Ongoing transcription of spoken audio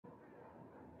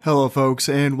Hello folks,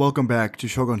 and welcome back to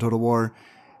Shogun Total War.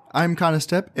 I'm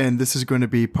Conastep, and this is going to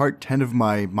be part 10 of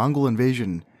my Mongol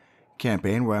invasion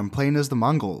campaign, where I'm playing as the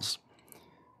Mongols.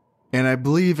 And I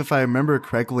believe, if I remember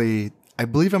correctly,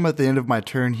 I'm at the end of my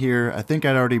turn here. I think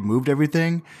I'd already moved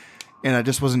everything, and I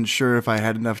just wasn't sure if I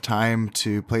had enough time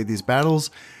to play these battles.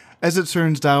 As it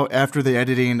turns out, after the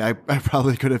editing, I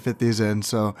probably could have fit these in,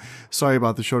 so sorry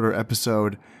about the shorter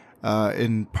episode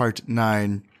in part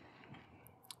 9.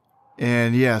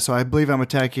 And yeah, so I believe I'm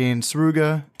attacking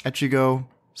Suruga, Echigo,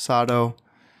 Sado,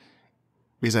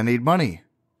 because I need money.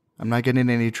 I'm not getting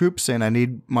any troops, and I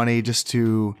need money just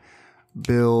to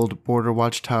build border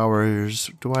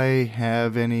watchtowers. Do I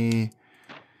have any?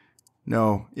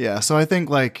 No. Yeah, so I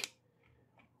think, like,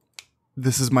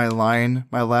 this is my line.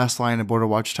 My last line of border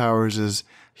watchtowers is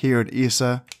here at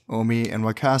Isa, Omi, and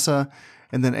Wakasa.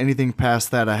 And then anything past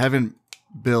that, I haven't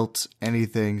built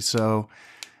anything, so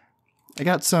I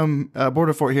got some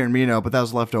border fort here in Mino, but that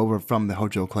was left over from the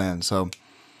Hojo clan. So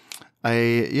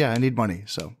I need money.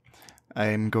 So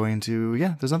I'm going to,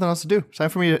 there's nothing else to do. It's time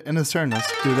for me to end this turn. Let's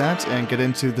do that and get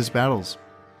into this battles.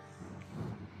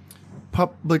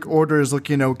 Public order is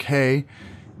looking okay.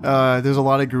 There's a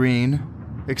lot of green,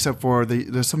 except for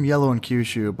there's some yellow in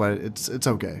Kyushu, but it's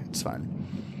okay. It's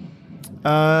fine.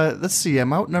 Let's see.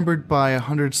 I'm outnumbered by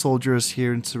 100 soldiers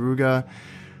here in Suruga.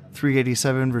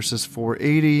 387 versus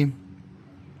 480.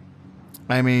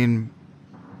 I mean,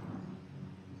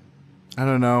 I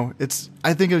don't know.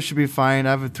 I think it should be fine.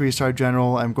 I have a 3-star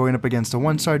general. I'm going up against a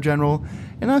 1-star general,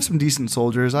 and I have some decent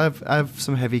soldiers. I have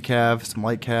some heavy cav, some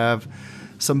light cav,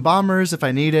 some bombers if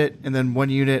I need it, and then 1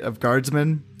 unit of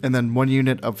guardsmen, and then 1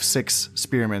 unit of 6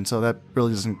 spearmen. So that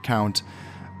really doesn't count.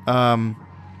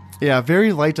 Yeah,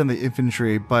 very light on the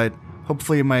infantry, but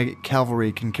hopefully my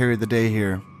cavalry can carry the day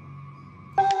here.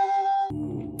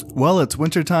 Well, it's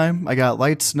wintertime. I got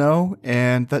light snow,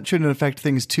 and that shouldn't affect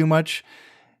things too much.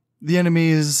 The enemy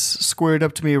is squared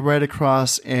up to me right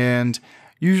across, and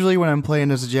usually when I'm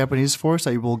playing as a Japanese force,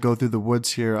 I will go through the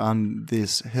woods here on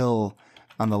this hill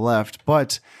on the left.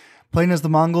 But playing as the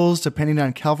Mongols, depending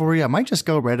on cavalry, I might just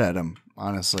go right at them,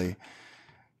 honestly.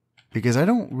 Because I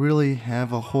don't really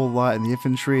have a whole lot in the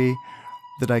infantry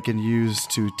that I can use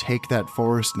to take that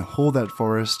forest and hold that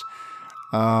forest.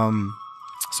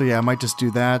 So yeah, I might just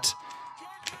do that.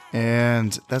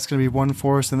 And that's going to be 1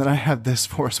 force. And then I have this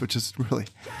force, which is really,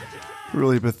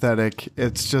 really pathetic.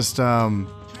 It's just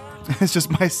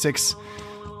my 6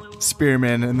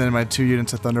 spearmen and then my 2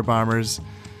 units of thunder bombers.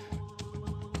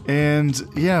 And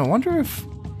yeah, I wonder if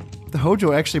the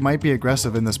Hojo actually might be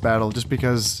aggressive in this battle, just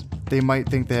because they might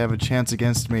think they have a chance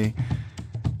against me.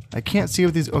 I can't see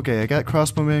what these... Okay, I got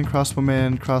crossbowmen,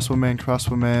 crossbowmen, crossbowmen,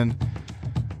 crossbowmen,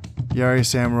 Yari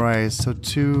Samurai. So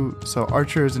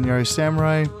archers and Yari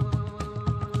Samurai.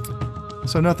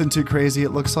 So nothing too crazy, it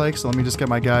looks like. So let me just get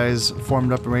my guys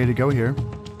formed up and ready to go here.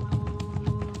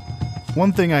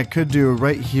 One thing I could do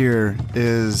right here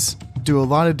is do a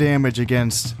lot of damage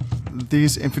against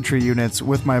these infantry units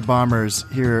with my bombers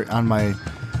here on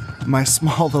my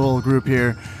small little group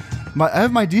here. I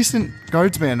have my decent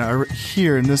guardsmen are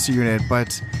here in this unit,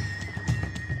 but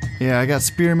yeah, I got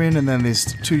spearmen and then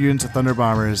these 2 units of thunder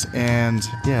bombers, and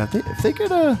yeah, if they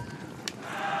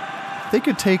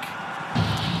could take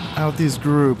out these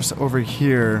groups over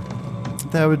here,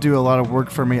 that would do a lot of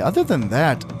work for me. Other than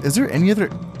that, is there any other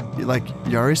like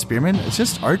Yari spearmen? It's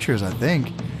just archers, I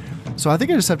think. So I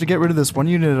think I just have to get rid of this 1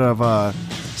 unit of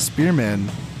spearmen,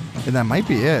 and that might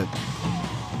be it.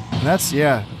 And that's,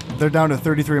 yeah, they're down to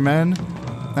 33 men.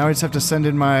 Now I just have to send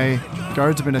in my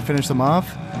guardsmen to finish them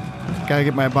off. Gotta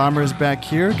get my bombers back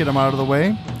here, get them out of the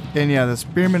way. And yeah, the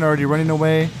spearmen are already running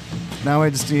away. Now I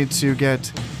just need to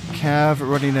get cav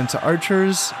running into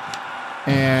archers.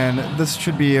 And this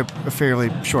should be a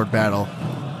fairly short battle,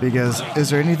 because is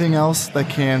there anything else that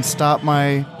can stop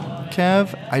my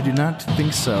cav? I do not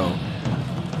think so.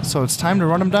 So it's time to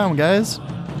run them down, guys.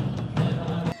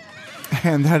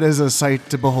 And that is a sight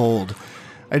to behold.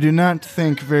 I do not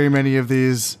think very many of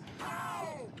these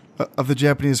of the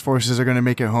Japanese forces are going to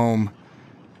make it home.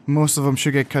 Most of them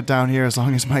should get cut down here as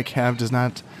long as my cav does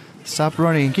not stop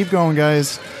running. Keep going,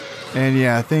 guys. And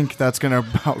yeah, I think that's going to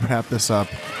about wrap this up.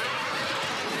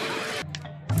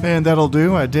 And that'll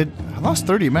do. I lost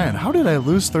 30 men. How did I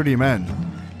lose 30 men?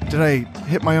 Did I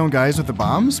hit my own guys with the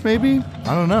bombs, maybe?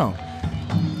 I don't know.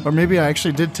 Or maybe I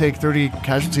actually did take 30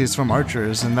 casualties from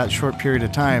archers in that short period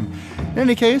of time. In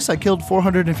any case, I killed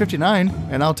 459,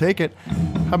 and I'll take it.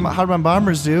 How did my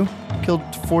bombers do? Killed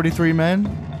 43 men,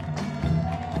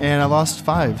 and I lost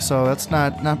 5, so that's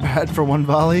not bad for 1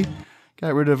 volley.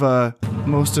 Got rid of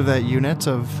most of that unit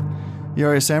of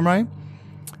Yari Samurai.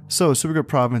 So, Subic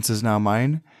province is now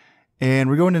mine. And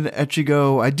we're going into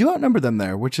Echigo. I do outnumber them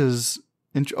there, which is...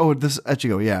 Oh, this is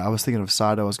Echigo. Yeah, I was thinking of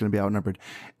Sada. I was going to be outnumbered.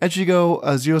 Echigo,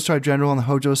 a 0-star general on the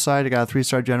Hojo side. I got a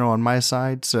 3-star general on my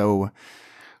side. So,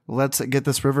 let's get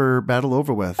this river battle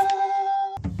over with.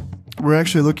 We're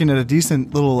actually looking at a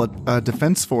decent little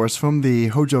defense force from the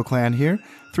Hojo clan here.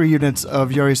 3 units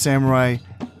of Yari Samurai.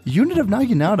 Unit of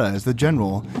Naginata as the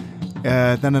general.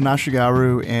 Then a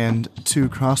Nashigaru and 2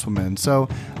 crossbowmen. So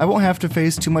I won't have to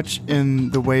face too much in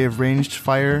the way of ranged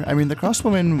fire. I mean, the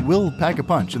crossbowmen will pack a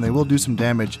punch and they will do some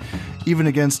damage, even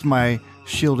against my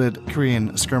shielded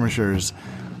Korean skirmishers.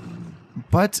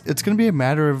 But it's going to be a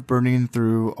matter of burning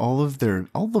through all of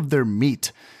their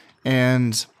meat.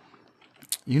 And,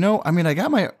 you know, I mean, I got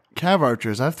my cav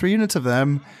archers. I have 3 units of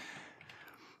them.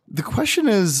 The question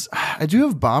is, I do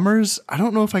have bombers. I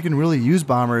don't know if I can really use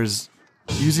bombers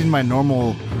using my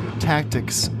normal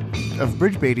tactics of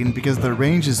bridge baiting because their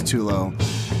range is too low.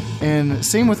 And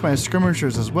same with my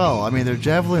skirmishers as well. I mean, their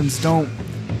javelins don't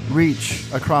reach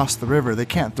across the river. They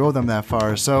can't throw them that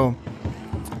far. So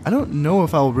I don't know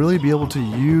if I'll really be able to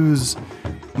use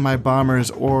my bombers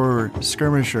or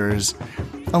skirmishers,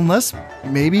 unless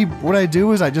maybe what I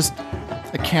do is I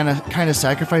kind of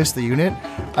sacrifice the unit.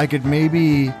 I could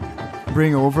maybe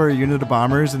bring over a unit of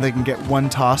bombers and they can get 1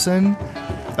 toss in,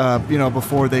 you know,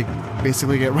 before they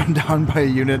basically get run down by a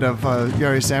unit of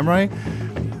Yari Samurai.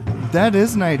 That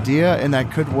is an idea, and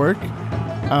that could work.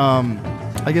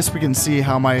 I guess we can see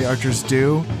how my archers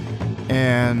do,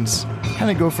 and kind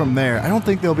of go from there. I don't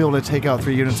think they'll be able to take out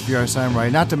 3 units of Yari Samurai,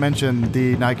 not to mention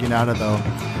the Naginata, though.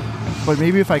 But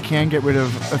maybe if I can get rid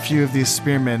of a few of these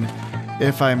spearmen,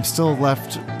 if I'm still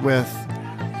left with...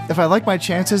 If I like my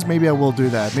chances, maybe I will do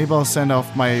that. Maybe I'll send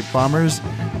off my bombers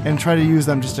and try to use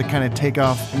them just to kind of take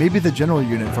off maybe the general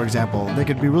unit, for example. They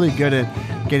could be really good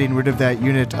at getting rid of that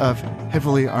unit of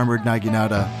heavily armored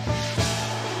Naginata.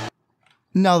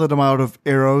 Now that I'm out of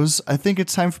arrows, I think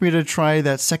it's time for me to try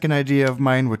that second idea of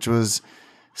mine, which was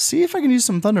see if I can use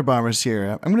some thunder bombers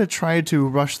here. I'm going to try to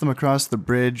rush them across the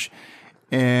bridge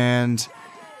and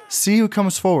see who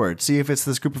comes forward. See if it's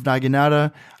this group of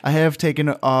Naginata. I have taken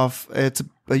off, it's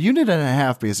a unit and a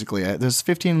half, basically. There's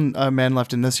 15 men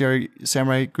left in this Yari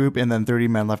Samurai group, and then 30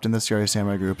 men left in this Yari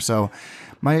Samurai group. So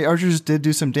my archers did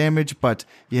do some damage, but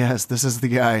yes, this is the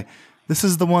guy. This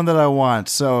is the one that I want.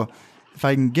 So if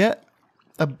I can get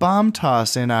a bomb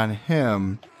toss in on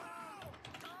him,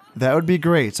 that would be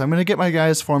great. So I'm going to get my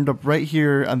guys formed up right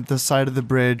here on the side of the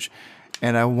bridge,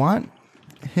 and I want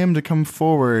him to come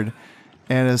forward.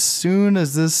 And as soon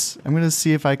as this, I'm going to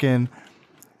see if I can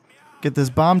get this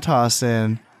bomb toss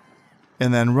in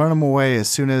and then run them away as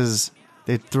soon as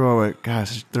they throw it.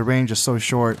 Gosh, the range is so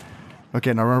short.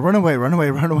 Okay, now run away, run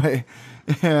away, run away.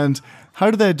 And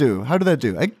how did that do? How did that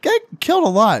do? I killed a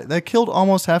lot. That killed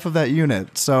almost half of that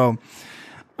unit. So,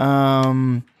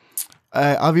 I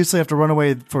obviously have to run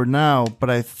away for now, but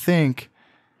I think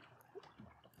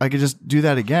I could just do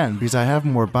that again because I have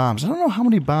more bombs. I don't know how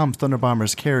many bombs Thunder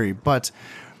Bombers carry, but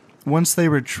once they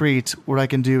retreat, what I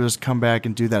can do is come back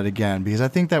and do that again because I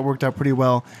think that worked out pretty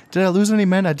well. Did I lose any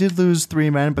men? I did lose 3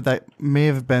 men, but that may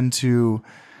have been to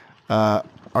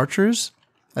archers.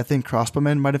 I think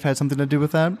crossbowmen might have had something to do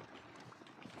with that.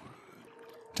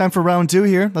 Time for round 2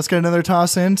 here. Let's get another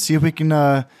toss in, see if we can...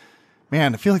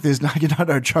 Man, I feel like these Naginata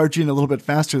are charging a little bit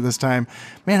faster this time.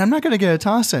 Man, I'm not going to get a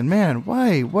toss in. Man,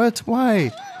 why? What?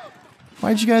 Why?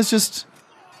 Why'd you guys just...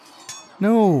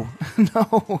 No.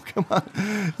 No, come on.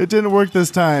 It didn't work this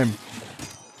time.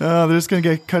 Oh, they're just going to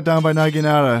get cut down by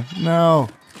Naginata. No.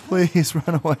 Please,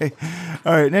 run away.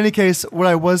 All right, in any case, what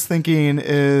I was thinking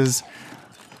is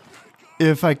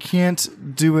if I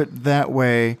can't do it that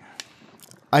way,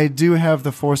 I do have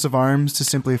the force of arms to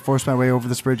simply force my way over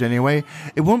this bridge anyway.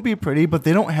 It won't be pretty, but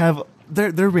they don't have...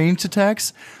 Their ranged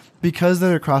attacks, because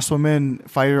their crossbowmen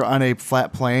fire on a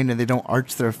flat plane and they don't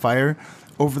arch their fire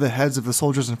over the heads of the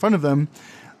soldiers in front of them,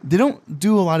 they don't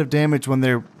do a lot of damage when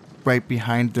they're right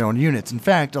behind their own units. In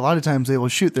fact, a lot of times they will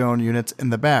shoot their own units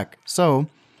in the back. So,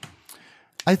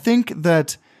 I think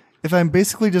that if I'm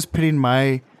basically just pitting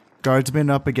my guardsmen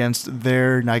up against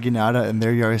their Naginata and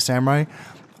their Yari Samurai,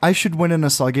 I should win in a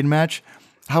slugging match.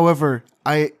 However,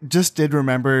 I just did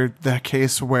remember that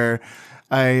case where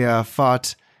I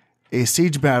fought a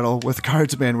siege battle with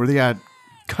guardsmen where they got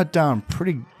cut down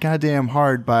pretty goddamn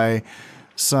hard by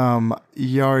some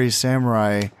Yari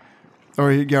Samurai or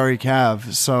Yari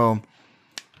Cav. So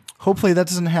hopefully that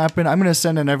doesn't happen. I'm going to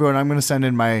send in everyone. I'm going to send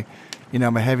in my,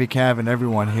 my heavy Cav and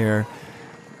everyone here.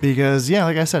 Because, yeah,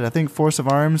 like I said, I think force of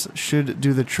arms should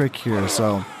do the trick here.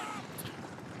 So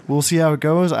we'll see how it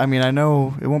goes. I mean, I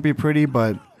know it won't be pretty,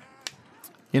 but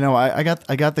You know, I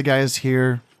got the guys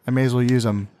here. I may as well use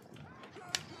them.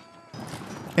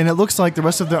 And it looks like the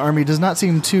rest of the army does not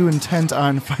seem too intent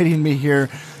on fighting me here.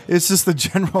 It's just the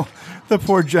general, the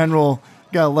poor general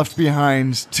got left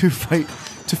behind to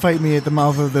fight me at the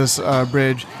mouth of this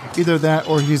bridge. Either that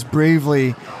or he's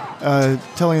bravely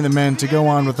telling the men to go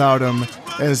on without him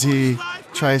as he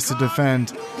tries to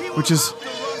defend, which is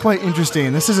quite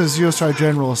interesting. This is a 0-star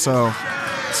general, so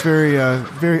it's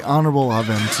very honorable of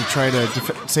him to try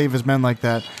to save his men like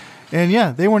that. And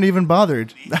yeah, they weren't even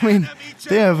bothered. I mean,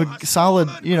 they have a solid,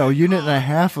 unit and a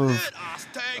half of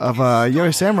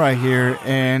Yori Samurai here,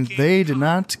 and they did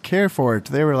not care for it.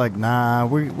 They were like, nah,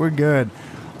 we're good.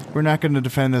 We're not going to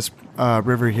defend this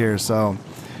river here. So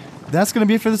that's going to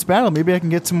be it for this battle. Maybe I can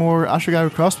get some more Ashigaru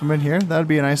crossbowmen here. That would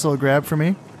be a nice little grab for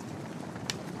me.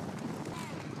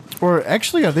 Or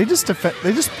actually, they just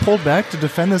pulled back to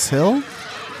defend this hill?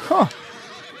 Huh.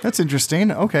 That's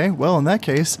interesting. Okay, well, in that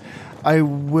case, I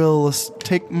will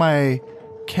take my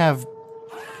cav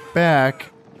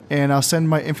back, and I'll send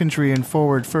my infantry in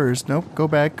forward first. Nope, go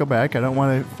back. I don't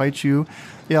want to fight you.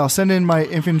 Yeah, I'll send in my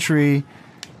infantry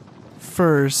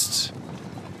first.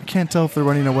 I can't tell if they're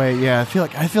running away. Yeah, I feel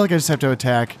like I just have to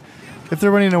attack. If they're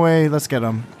running away, let's get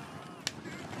them.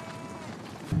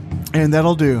 And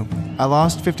that'll do. I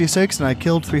lost 56 and I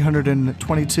killed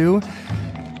 322.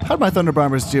 How'd my Thunder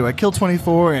Bombers do? I killed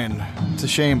 24 and it's a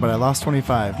shame, but I lost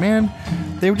 25. Man,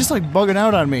 they were just like bugging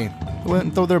out on me. They went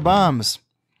and threw their bombs.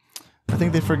 I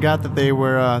think they forgot that they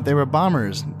were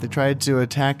bombers. They tried to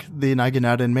attack the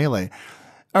Naginata in melee.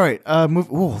 All right, move.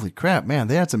 Holy crap, man!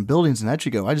 They had some buildings in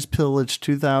Echigo. I just pillaged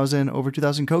over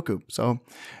 2,000 koku. So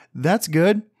that's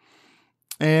good.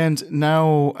 And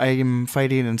now I'm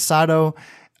fighting in Sato.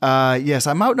 Yes,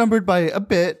 I'm outnumbered by a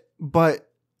bit, but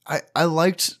I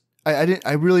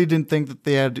really didn't think that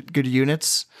they had good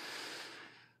units.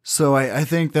 So I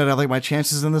think that I like my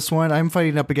chances in this one. I'm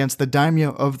fighting up against the daimyo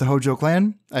of the Hojo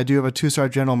clan. I do have a 2-star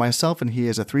general myself, and he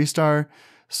is a 3-star.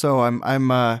 So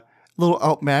I'm a little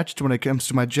outmatched when it comes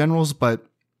to my generals, but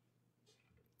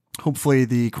hopefully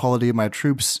the quality of my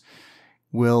troops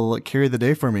will carry the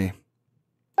day for me.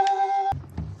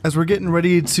 As we're getting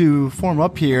ready to form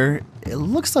up here, it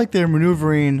looks like they're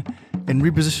maneuvering and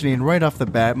repositioning right off the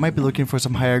bat. Might be looking for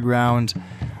some higher ground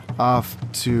off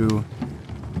to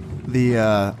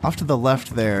the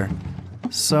left there.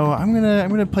 So I'm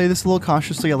gonna play this a little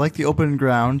cautiously. I like the open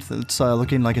ground. It's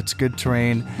looking like it's good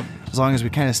terrain. As long as we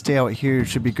kind of stay out here, it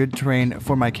should be good terrain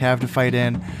for my cav to fight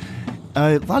in.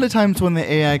 A lot of times when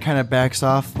the AI kind of backs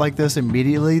off like this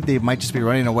immediately, they might just be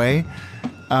running away.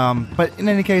 But in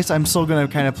any case, I'm still going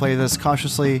to kind of play this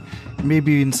cautiously.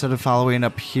 Maybe instead of following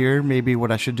up here, maybe what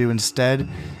I should do instead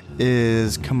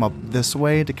is come up this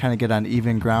way to kind of get on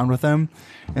even ground with them,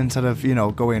 instead of,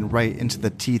 going right into the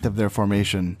teeth of their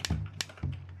formation.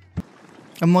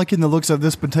 I'm liking the looks of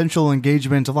this potential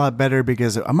engagement a lot better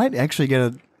because I might actually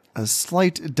get a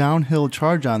slight downhill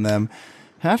charge on them.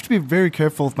 I have to be very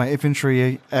careful with my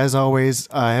infantry. As always,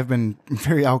 I have been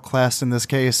very outclassed in this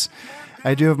case.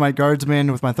 I do have my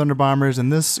guardsmen with my Thunder Bombers in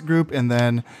this group, and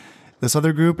then this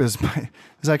other group is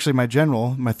actually my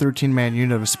general, my 13-man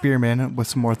unit of spearmen with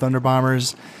some more Thunder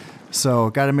Bombers. So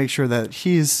got to make sure that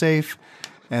he's safe.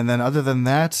 And then other than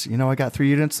that, I got 3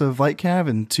 units of light cav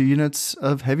and 2 units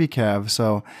of heavy cav.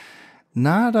 So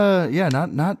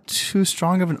not too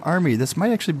strong of an army. This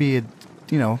might actually be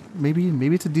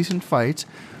maybe it's a decent fight.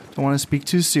 Don't want to speak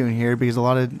too soon here because a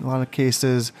lot of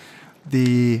cases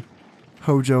the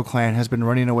Hojo clan has been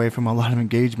running away from a lot of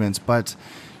engagements, but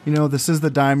this is the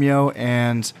daimyo,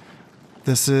 and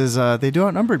this is they do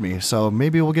outnumber me, so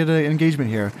maybe we'll get an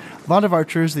engagement here. A lot of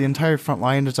archers. The entire front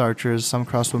line is archers. Some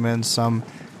crossbowmen, some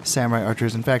samurai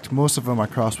archers. In fact, most of them are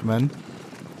crossbowmen.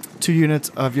 2 units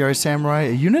of Yari samurai,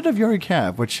 a unit of Yari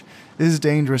cav, which is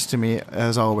dangerous to me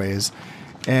as always,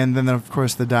 and then of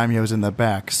course the daimyo's in the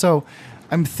back. So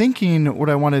I'm thinking what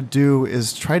I want to do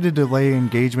is try to delay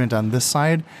engagement on this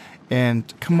side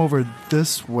and come over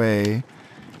this way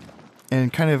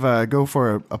and kind of go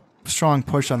for a strong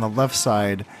push on the left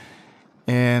side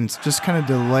and just kind of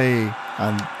delay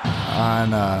on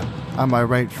my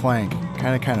right flank.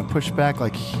 Kind of push back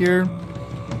like here.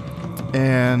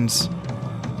 And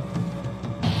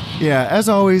yeah, as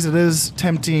always, it is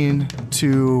tempting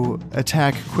to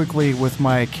attack quickly with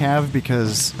my cav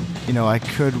because, I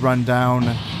could run down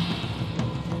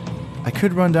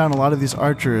a lot of these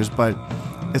archers, but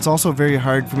it's also very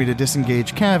hard for me to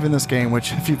disengage cav in this game,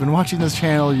 which if you've been watching this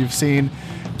channel, you've seen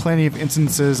plenty of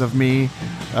instances of me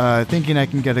thinking I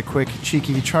can get a quick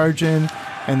cheeky charge in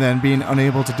and then being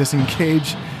unable to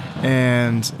disengage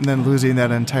and then losing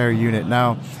that entire unit.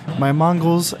 Now, my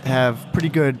Mongols have pretty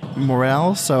good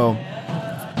morale, so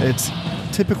it's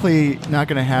typically not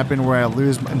going to happen where I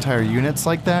lose entire units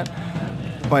like that,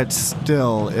 but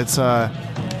still, it's a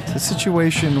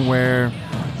situation where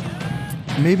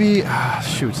maybe,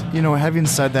 shoot, you know, having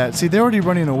said that, see, they're already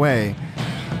running away,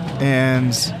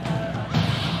 and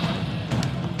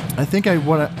I think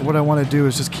what I want to do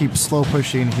is just keep slow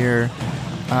pushing here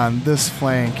on this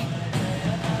flank,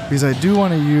 because I do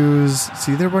want to use,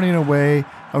 see, they're running away.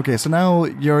 Okay, so now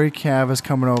Yuri Cav is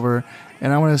coming over,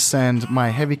 and I want to send my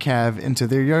heavy cav into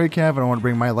their Yuri Cav, and I want to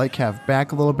bring my light cav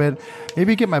back a little bit.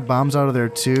 Maybe get my bombs out of there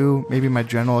too. Maybe my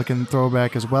general I can throw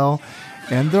back as well.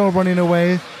 And they're all running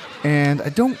away, and I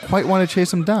don't quite want to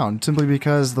chase them down, simply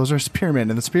because those are spearmen,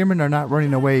 and the spearmen are not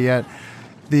running away yet.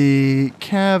 The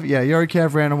cav, yeah, Yuri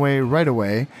Cav ran away right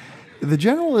away. The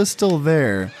general is still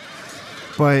there.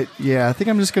 But yeah, I think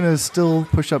I'm just going to still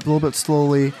push up a little bit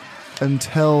slowly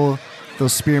until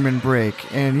those spearmen break.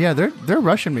 And yeah, they're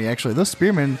rushing me, actually. Those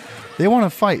spearmen, they want to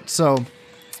fight. So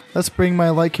let's bring my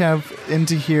light cav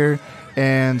into here,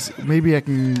 and maybe I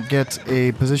can get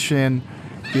a position.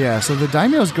 Yeah, so the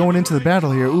daimyo's going into the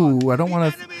battle here. Ooh, I don't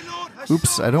want to...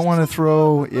 Oops, I don't want to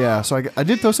throw... Yeah, so I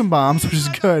did throw some bombs, which is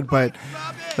good, but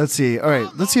let's see. All right,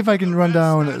 let's see if I can run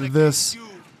down this...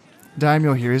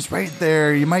 daimyo here is right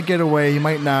there. You might get away, you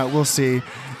might not. We'll see.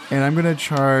 And I'm going to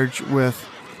charge with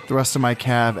the rest of my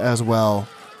cav as well.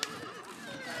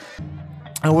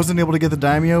 I wasn't able to get the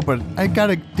daimyo, but I got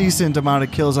a decent amount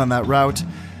of kills on that route.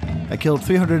 I killed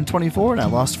 324 and I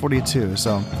lost 42,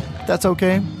 so that's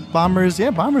okay. Bombers,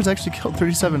 yeah, bombers actually killed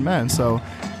 37 men, so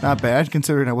not bad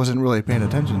considering I wasn't really paying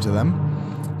attention to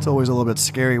them. It's always a little bit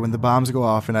scary when the bombs go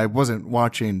off and I wasn't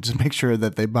watching to make sure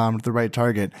that they bombed the right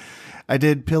target. I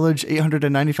did pillage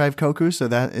 895 koku, so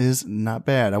that is not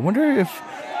bad. I wonder if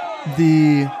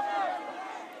the...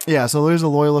 Yeah, so there's a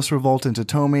loyalist revolt into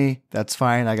Tomi. That's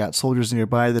fine. I got soldiers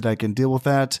nearby that I can deal with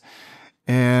that.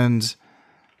 And...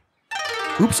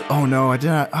 Oops. Oh, no, I did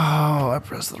not... Oh, I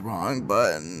pressed the wrong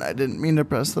button. I didn't mean to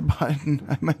press the button.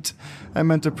 I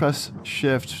meant to press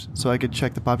shift so I could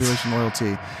check the population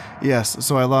loyalty. Yes,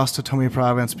 so I lost to Tomi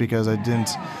province because I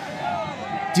didn't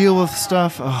deal with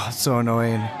stuff. Oh, it's so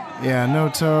annoying. Yeah,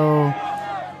 Noto,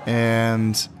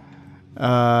 and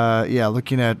yeah,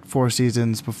 looking at 4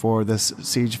 seasons before this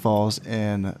siege falls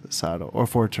in Sado, or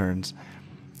 4 turns,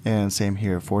 and same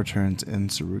here, 4 turns in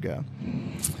Suruga.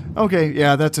 Okay,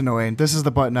 yeah, that's annoying. This is the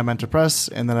button I meant to press,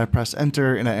 and then I pressed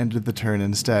enter, and I ended the turn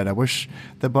instead. I wish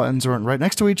the buttons weren't right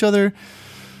next to each other.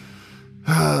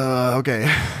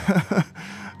 Okay.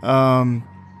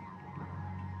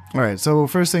 Alright, so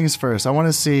first things first, I want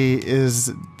to see is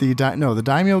the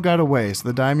daimyo got away. So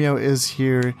the daimyo is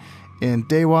here in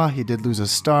Dewa. He did lose a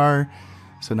star,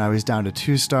 so now he's down to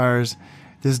 2 stars.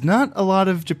 There's not a lot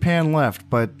of Japan left,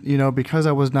 but, you know, because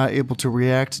I was not able to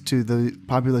react to the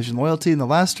population loyalty in the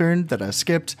last turn that I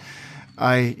skipped,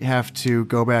 I have to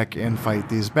go back and fight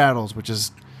these battles, which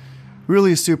is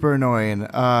really super annoying,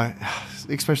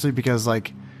 especially because,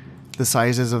 like, the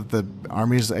sizes of the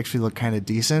armies actually look kind of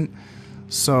decent.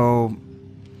 So,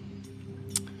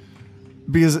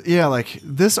 because, yeah, like,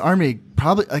 this army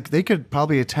probably, like, they could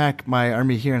probably attack my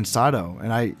army here in Sado,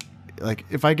 and like,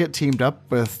 if I get teamed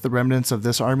up with the remnants of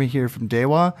this army here from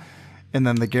Dewa, and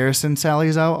then the garrison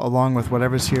sallies out, along with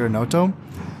whatever's here in Noto,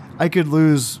 I could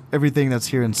lose everything that's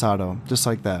here in Sado, just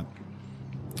like that,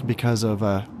 because of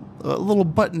a little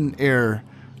button error,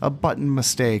 a button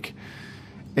mistake.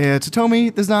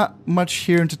 Totomi, there's not much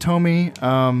here in Totomi.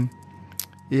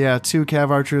 Yeah, 2 Cav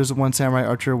Archers, 1 Samurai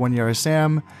Archer, 1 Yara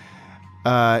Sam.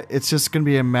 It's just going to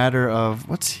be a matter of...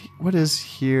 What is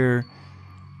here?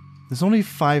 There's only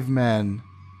 5 men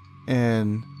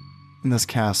in this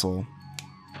castle.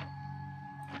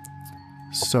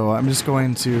 So I'm just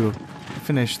going to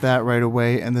finish that right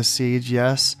away. And the siege,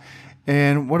 yes.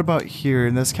 And what about here?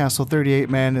 In this castle, 38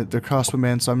 men. They're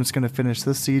crossbowmen, so I'm just going to finish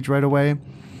this siege right away.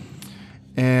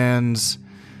 And...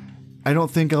 I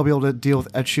don't think I'll be able to deal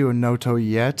with Echu and Noto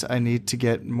yet. I need to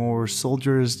get more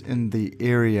soldiers in the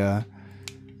area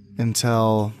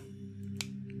until,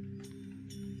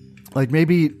 like,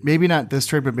 maybe not this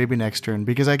turn, but maybe next turn,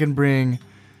 because I can bring,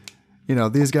 you know,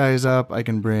 these guys up. I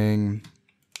can bring,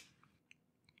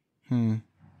 I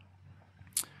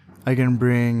can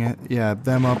bring, yeah,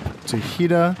 them up to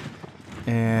Hida,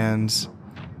 and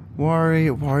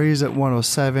Wari's at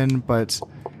 107, but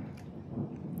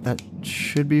that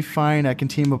should be fine. I can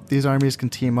team up. These armies can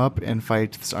team up and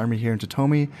fight this army here in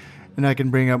Totomi, and I can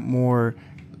bring up more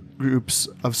groups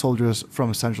of soldiers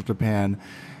from central Japan.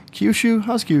 Kyushu,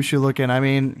 how's Kyushu looking? I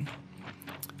mean,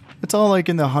 It's all like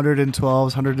in the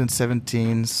 112s,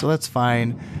 117s, so that's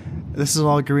fine. This is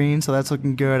all green, so that's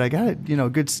looking good. I got it, you know,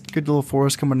 good little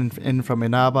forest coming in from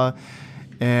Inaba.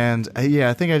 And yeah,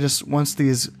 I think once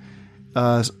these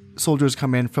soldiers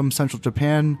come in from central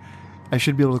Japan, I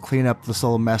should be able to clean up this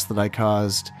little mess that I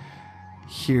caused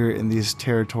here in these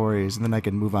territories, and then I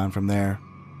can move on from there.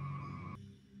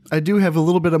 I do have a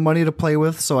little bit of money to play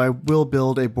with, so I will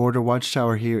build a border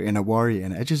watchtower here in Awari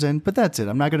and Echizen, but that's it.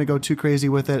 I'm not going to go too crazy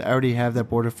with it. I already have that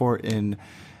border fort in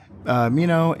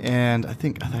Mino, and I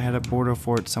think I had a border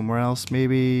fort somewhere else,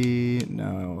 maybe.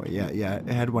 No, yeah,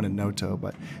 I had one in Noto,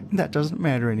 but that doesn't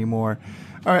matter anymore.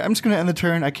 All right, I'm just going to end the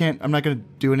turn. I'm not going to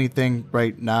do anything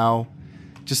right now.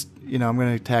 Just, you know, I'm going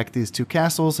to attack these two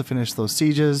castles to finish those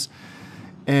sieges,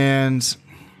 and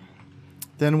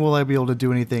then will I be able to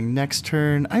do anything next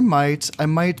turn? I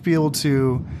might be able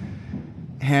to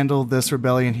handle this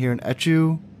rebellion here in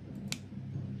Echu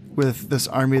with this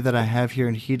army that I have here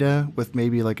in Hida, with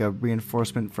maybe like a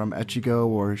reinforcement from Echigo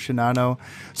or Shinano.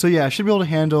 So yeah, I should be able to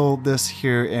handle this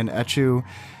here in Echu.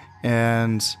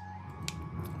 And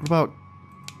what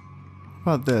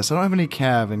about this? I don't have any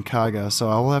Cav in Kaga, so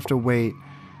I will have to wait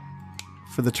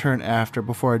for the turn after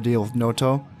before I deal with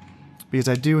Noto, because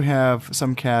I do have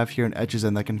some Cav here in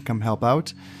Echizen that can come help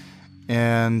out.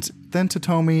 And then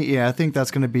Totomi, yeah, I think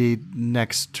that's going to be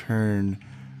next turn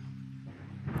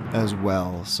as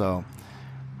well. So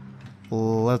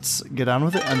let's get on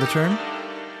with it. End the turn.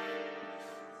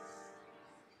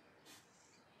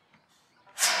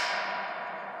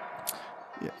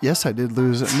 Yes, I did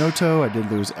lose Noto. I did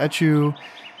lose Echu.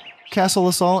 Castle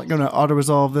Assault, going to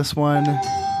auto-resolve this one.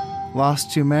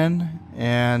 Lost 2 men.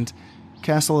 And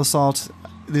Castle Assault,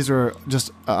 these are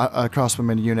just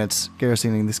crossbowmen units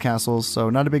garrisoning these castles,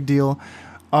 so not a big deal.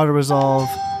 Auto-resolve,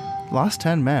 lost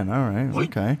 10 men, alright,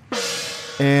 okay.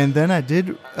 And then I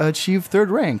did achieve 3rd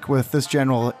rank with this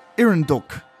general,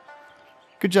 Irunduk.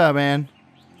 Good job, man.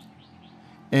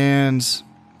 And,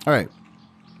 alright.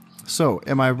 So,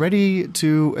 am I ready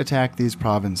to attack these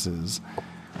provinces?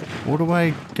 What do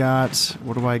I got?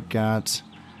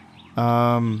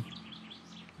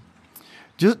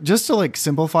 Just to like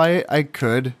simplify it, I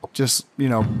could just, you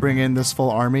know, bring in this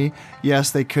full army. Yes,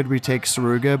 they could retake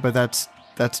Suruga, but that's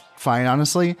fine,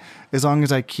 honestly. As long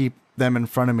as I keep them in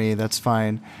front of me, that's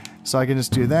fine. So I can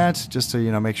just do that, just to,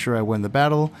 you know, make sure I win the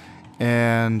battle.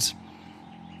 And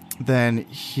then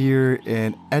here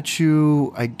in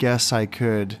Echu, I guess I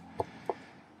could,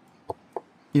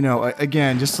 you know,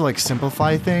 again, just to like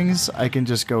simplify things, I can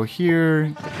just go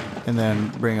here and then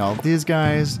bring all of these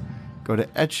guys. Go to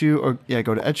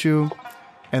Echu,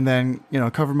 and then, you know,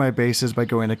 cover my bases by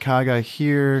going to Kaga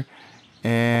here,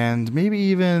 and maybe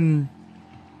even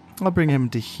I'll bring him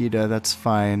to Hida, that's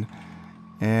fine.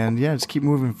 And yeah, just keep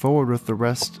moving forward with the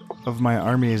rest of my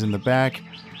armies in the back.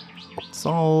 It's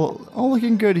all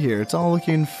looking good here. It's all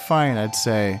looking fine, I'd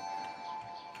say.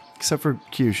 Except for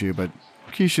Kyushu, but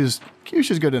Kyushu's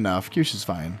good enough. Kyushu's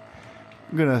fine.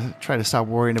 I'm gonna try to stop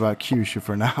worrying about Kyushu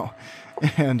for now.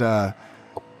 And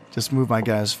just move my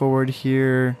guys forward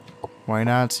here. Why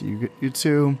not? You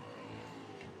two.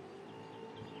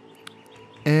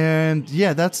 And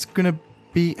yeah, that's gonna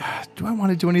be. Do I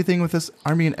want to do anything with this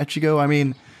army in Echigo? I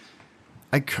mean,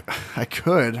 I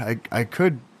could.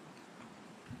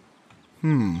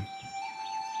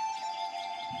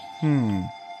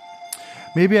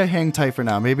 Maybe I hang tight for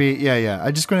now. Maybe, yeah.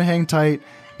 I'm just gonna hang tight,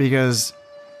 because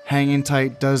hanging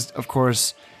tight does, of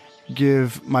course,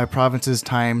 give my provinces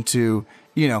time to,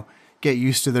 you know, get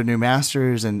used to their new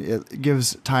masters, and it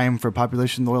gives time for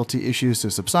population loyalty issues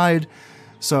to subside.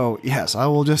 So yes, I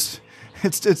will just,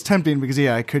 it's tempting, because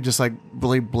yeah, I could just like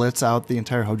really blitz out the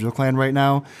entire Hojo clan right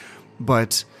now,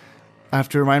 but I have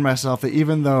to remind myself that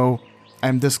even though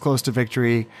I'm this close to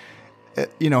victory,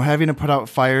 you know, having to put out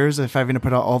fires, if having to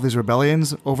put out all these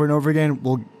rebellions over and over again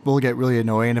will get really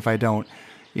annoying if I don't,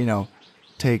 you know,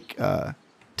 take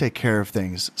care of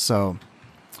things. So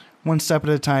one step at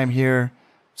a time here.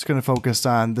 Just going to focus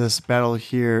on this battle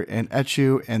here in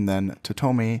Echu, and then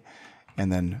Totomi,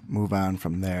 and then move on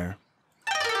from there.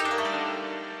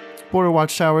 Border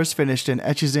watchtowers finished in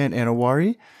Echizen and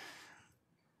Awari.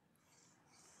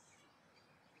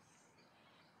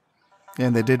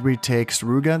 And they did retake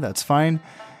Suruga, that's fine.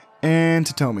 And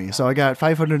Totomi. So I got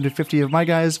 550 of my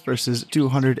guys versus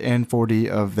 240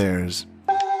 of theirs.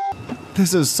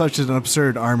 This is such an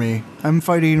absurd army. I'm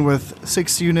fighting with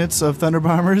 6 units of Thunder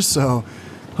Bombers, so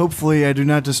hopefully I do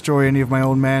not destroy any of my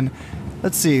old men.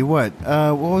 Let's see, what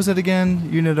was it again?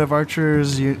 Unit of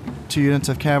archers, 2 units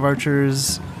of cav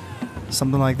archers,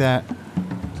 something like that.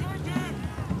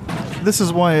 This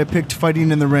is why I picked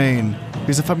fighting in the rain,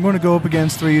 Because if I'm going to go up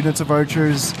against 3 units of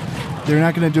archers, they're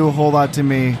not going to do a whole lot to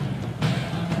me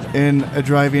in a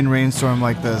driving rainstorm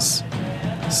like this.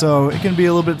 So it can be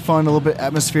a little bit fun, a little bit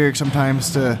atmospheric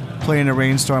sometimes to play in a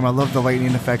rainstorm. I love the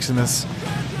lightning effects in this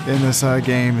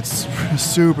game. It's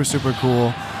super, super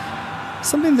cool.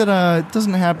 Something that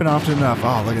doesn't happen often enough.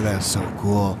 Oh, look at that. It's so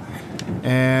cool.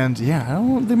 And yeah,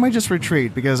 they might just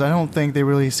retreat because I don't think they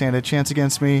really stand a chance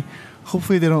against me.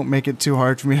 Hopefully they don't make it too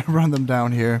hard for me to run them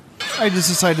down here. I just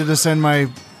decided to send my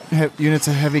units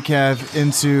of heavy cav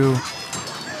into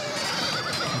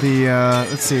the,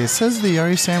 let's see, it says the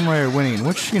Yari Samurai are winning,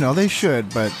 which, you know, they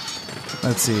should, but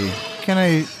let's see. Can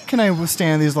I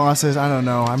withstand these losses? I don't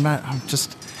know. I'm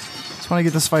just want to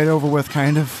get this fight over with,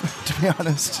 kind of, to be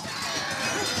honest.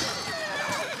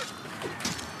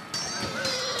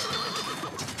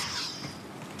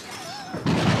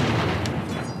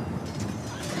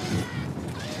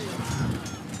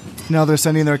 Now they're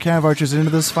sending their cav archers into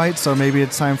this fight, so maybe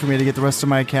it's time for me to get the rest of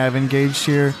my cav engaged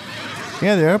here.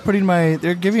 Yeah,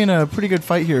 they're giving a pretty good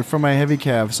fight here for my heavy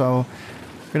cav, so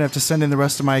I'm gonna have to send in the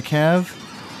rest of my cav.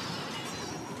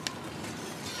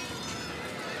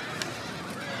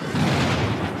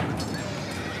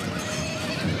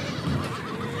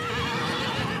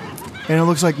 And it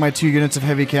looks like my 2 units of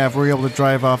heavy cav were able to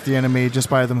drive off the enemy just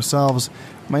by themselves.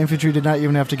 My infantry did not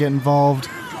even have to get involved.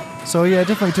 So yeah, it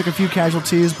definitely took a few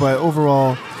casualties, but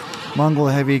overall, Mongol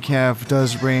heavy cav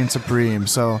does reign supreme.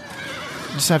 So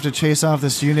just have to chase off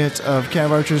this unit of cav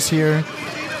archers here,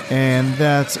 and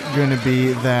that's going to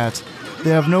be that. They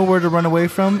have nowhere to run away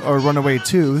from, or run away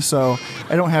to, so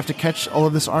I don't have to catch all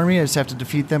of this army. I just have to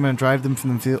defeat them and drive them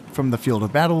from the field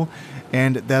of battle,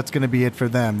 and that's going to be it for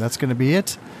them. That's going to be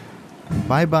it.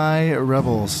 Bye-bye,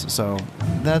 rebels. So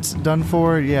that's done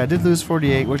for. Yeah, I did lose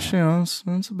 48, which, you know, it's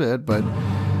a bit, but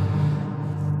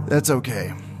that's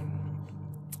okay.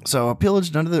 So I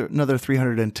pillaged another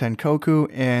 310 koku,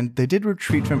 and they did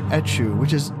retreat from Echu,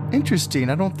 which is interesting.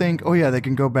 I don't think... Oh yeah, they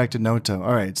can go back to Noto.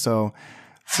 Alright, so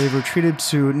they've retreated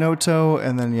to Noto,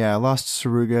 and then, yeah, lost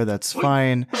Suruga. That's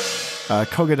fine.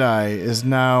 Kogadai is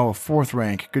now 4th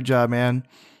rank. Good job, man.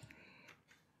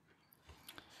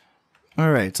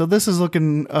 Alright, so this is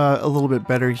looking a little bit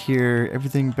better here.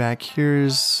 Everything back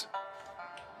here's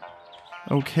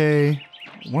okay.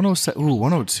 107. Ooh,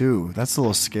 102. That's a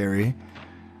little scary.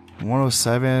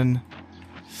 107.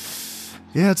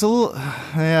 Yeah, it's a little.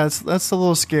 Yeah, that's a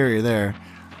little scary there.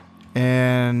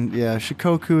 And yeah,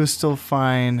 Shikoku is still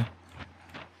fine.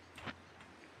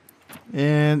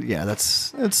 And yeah,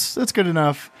 that's good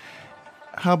enough.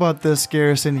 How about this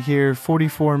garrison here?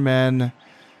 44 men.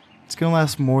 It's gonna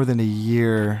last more than a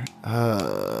year.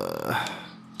 I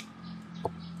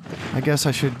guess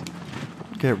I should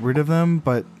get rid of them,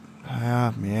 but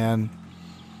ah, man.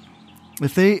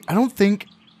 If they, I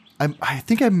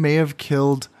think I may have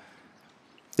killed.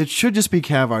 It should just be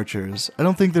cav archers. I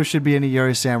don't think there should be any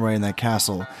Yari Samurai in that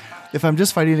castle. If I'm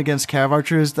just fighting against cav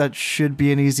archers, that should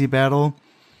be an easy battle.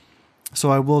 So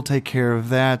I will take care of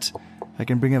that. I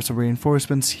can bring up some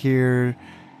reinforcements here.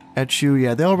 Echu,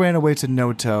 yeah, they all ran away to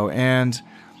Noto. And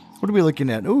what are we looking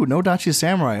at? Ooh, no Dachi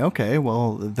Samurai. Okay,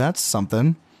 well, that's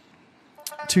something.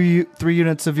 3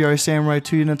 units of Yari Samurai,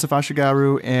 2 units of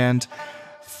Ashigaru, and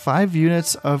 5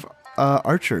 units of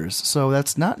archers. So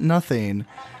that's not nothing.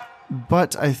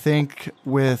 But I think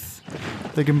with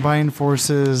the combined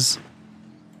forces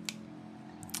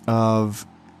of...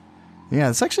 Yeah,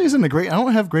 this actually isn't a great... I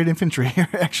don't have great infantry here,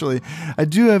 actually. I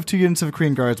do have 2 units of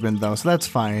Korean Guardsmen, though, so that's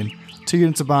fine. 2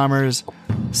 units of bombers.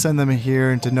 Send them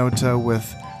here into Noto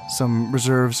with some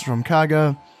reserves from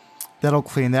Kaga. That'll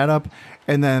clean that up.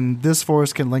 And then this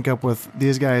force can link up with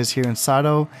these guys here in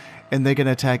Sato, and they can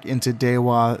attack into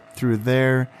Dewa through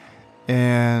there.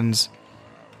 And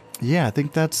yeah, I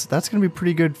think that's going to be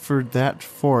pretty good for that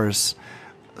force.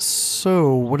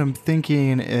 So what I'm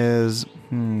thinking is,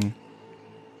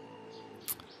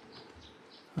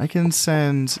 I can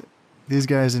send these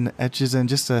guys in etches in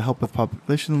just to help with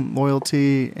population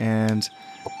loyalty, and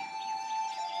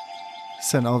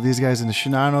send all these guys into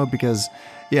Shinano because,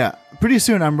 yeah, pretty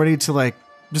soon I'm ready to like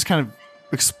just kind of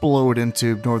explode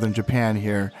into northern Japan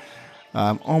here.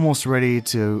 I'm almost ready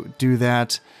to do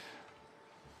that.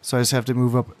 So I just have to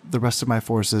move up the rest of my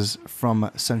forces from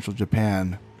central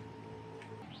Japan.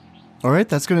 Alright,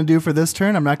 that's going to do for this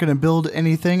turn. I'm not going to build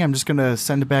anything. I'm just going to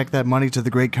send back that money to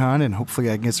the Great Khan, and hopefully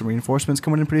I can get some reinforcements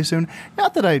coming in pretty soon.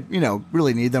 Not that I,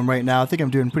 really need them right now. I think I'm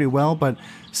doing pretty well, but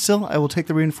still, I will take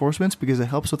the reinforcements because it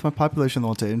helps with my population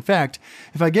loyalty. In fact,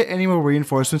 if I get any more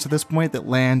reinforcements at this point that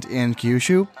land in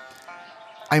Kyushu,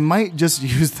 I might just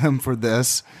use them for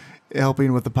this,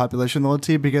 helping with the population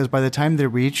loyalty, because by the time they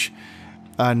reach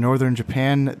northern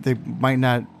Japan, they might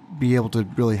not be able to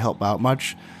really help out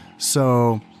much.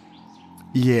 So,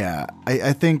 yeah,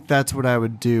 I think that's what I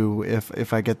would do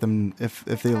if I get them, if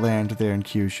they land there in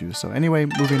Kyushu. So anyway,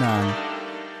 moving on.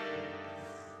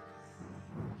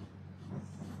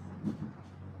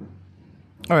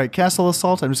 Alright, Castle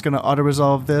Assault. I'm just going to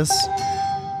auto-resolve this.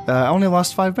 I only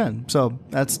lost 5 men, so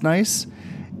that's nice.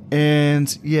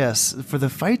 And yes, for the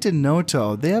fight in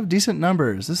Noto, they have decent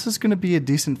numbers. This is going to be a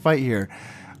decent fight here.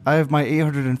 I have my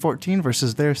 814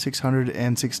 versus their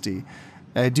 660.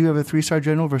 I do have a 3-star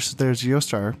general versus their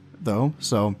 0-star, though,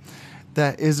 so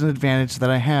that is an advantage that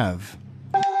I have.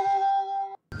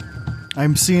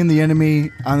 I'm seeing the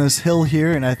enemy on this hill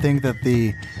here, and I think that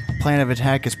the plan of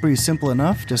attack is pretty simple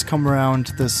enough. Just come around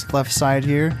this left side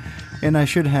here, and I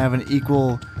should have an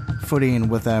equal footing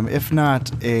with them, if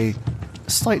not a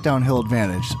slight downhill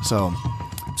advantage. So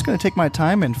I'm just going to take my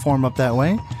time and form up that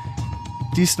way.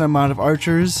 Decent amount of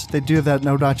archers. They do have that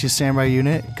Nodachi Samurai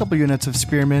unit, a couple units of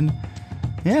spearmen.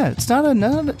 Yeah, it's not an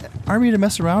army to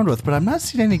mess around with, but I'm not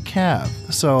seeing any cav,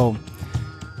 so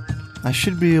I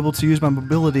should be able to use my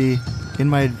mobility in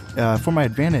my for my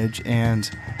advantage and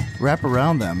wrap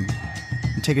around them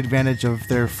and take advantage of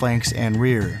their flanks and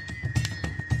rear.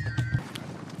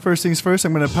 First things first,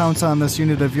 I'm going to pounce on this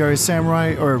unit of Yari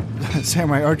Samurai, or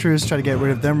Samurai Archers, try to get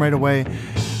rid of them right away.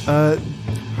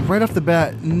 Right off the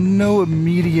bat, no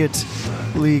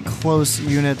immediately close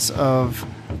units of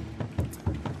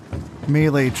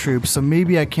melee troops, so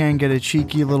maybe I can get a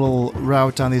cheeky little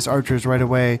rout on these archers right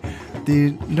away.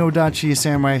 The Nodachi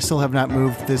Samurai still have not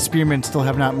moved, the spearmen still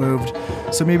have not moved,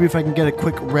 so maybe if I can get a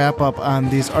quick wrap up on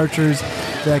these archers,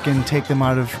 that can take them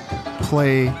out of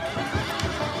play.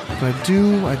 But I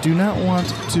do not want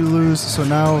to lose, so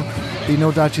now the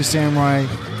Nodachi Samurai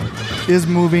is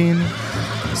moving,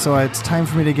 so it's time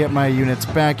for me to get my units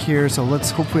back here, so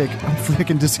let's hopefully I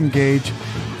can disengage.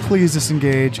 Please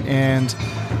disengage, and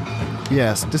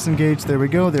yes, disengage, there we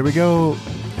go, there we go.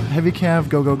 Heavy cav,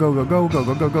 go, go, go, go, go, go,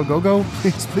 go, go, go, go, go.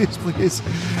 Please, please, please.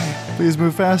 Please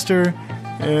move faster.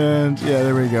 And yeah,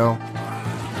 there we go.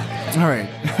 Alright,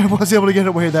 I was able to get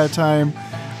away that time.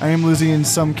 I am losing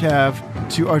some cav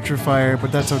to archer fire,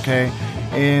 but that's okay.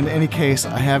 In any case,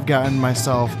 I have gotten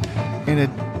myself in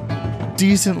a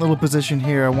decent little position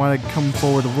here. I want to come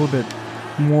forward a little bit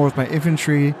more with my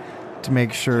infantry to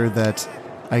make sure that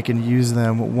I can use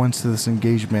them once this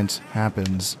engagement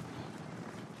happens.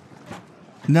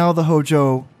 Now the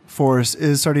Hojo force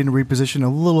is starting to reposition a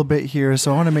little bit here,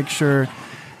 so I want to make sure.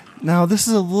 Now this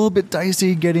is a little bit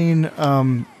dicey getting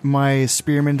my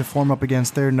spearmen to form up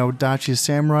against their Nodachi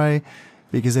Samurai,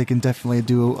 because they can definitely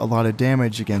do a lot of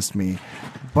damage against me.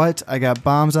 But I got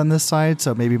bombs on this side,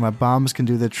 so maybe my bombs can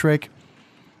do the trick.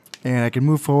 And I can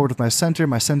move forward with my center.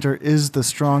 My center is the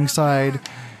strong side,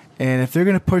 and if they're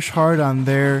going to push hard on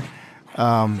their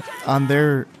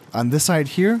on this side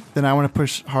here, then I want to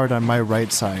push hard on my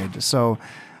right side. So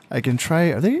I can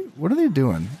try. What are they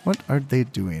doing? What are they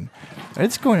doing? Are they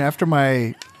just going after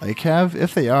my cav?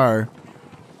 If they are,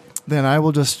 then I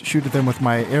will just shoot at them with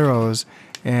my arrows,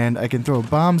 and I can throw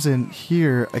bombs in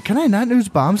here. Can I not use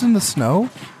bombs in the snow?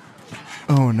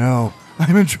 Oh no,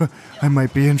 I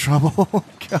might be in trouble.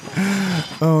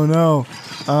 Oh no.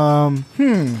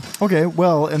 Okay,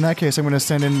 well, in that case, I'm going to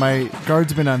send in my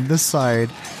guardsmen on this side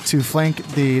to flank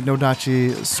the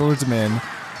Nodachi swordsmen.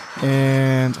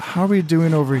 And how are we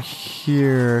doing over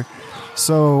here?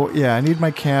 So, yeah, I need my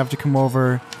cav to come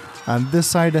over on this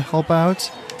side to help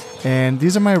out. And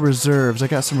these are my reserves. I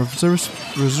got some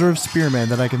reserve spearmen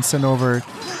that I can send over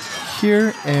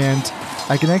here. And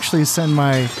I can actually send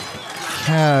my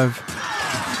cav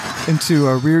into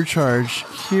a rear charge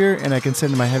here, and I can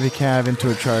send my heavy cav into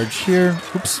a charge here.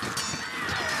 Oops.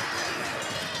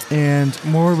 And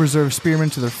more reserve spearmen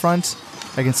to the front.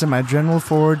 I can send my general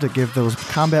forward to give those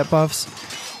combat buffs.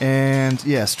 And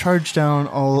yes, charge down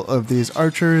all of these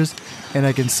archers, and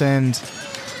I can send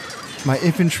my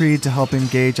infantry to help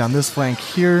engage on this flank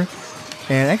here.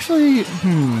 And actually,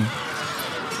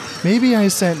 maybe I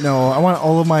want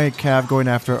all of my cav going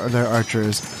after their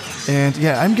archers. And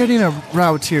yeah, I'm getting a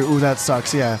rout here. Ooh, that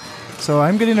sucks, yeah. So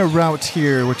I'm getting a rout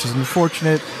here, which is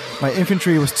unfortunate. My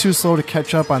infantry was too slow to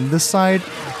catch up on this side,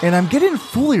 and I'm getting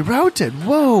fully routed.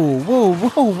 Whoa, whoa,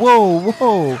 whoa, whoa,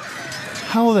 whoa.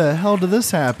 How the hell did this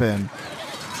happen?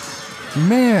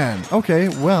 Man, okay,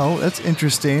 well, that's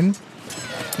interesting.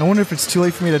 I wonder if it's too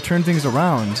late for me to turn things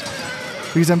around.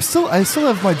 Because I still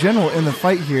have my general in the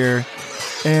fight here,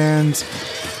 and,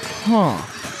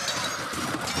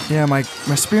 yeah, my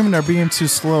spearmen are being too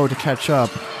slow to catch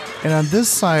up. And on this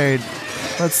side,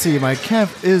 let's see, my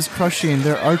cav is crushing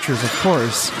their archers, of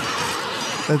course.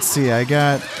 let's see, I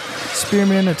got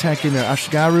spearmen attacking their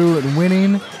Ashigaru and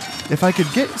winning. If I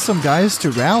could get some guys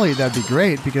to rally, that'd be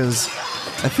great, because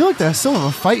I feel like I still have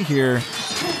a fight here.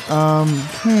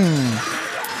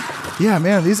 Yeah,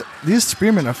 man, these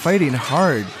spearmen are fighting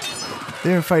hard.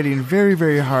 They're fighting very,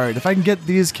 very hard. If I can get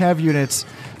these cav units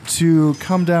to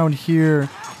come down here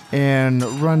and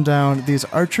run down these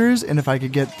archers, and if I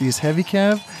could get these heavy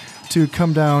cav to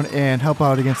come down and help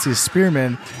out against these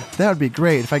spearmen, that would be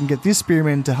great. If I can get these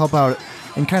spearmen to help out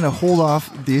and kind of hold off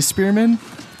these spearmen,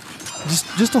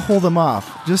 just to hold them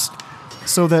off, just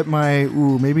so that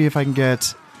maybe if I can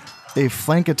get a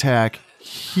flank attack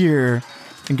here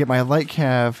and get my light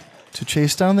cav to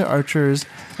chase down the archers,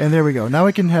 and there we go. Now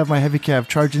I can have my heavy cav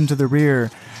charge into the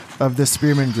rear of this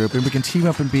spearman group, and we can team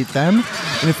up and beat them.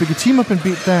 And if we can team up and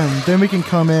beat them, then we can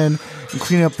come in and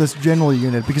clean up this general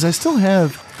unit, because I still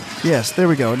have, yes, there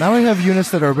we go. Now I have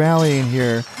units that are rallying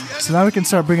here, so now we can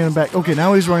start bringing them back. Okay,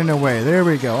 now he's running away. There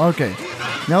we go. Okay,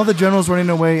 now the general's running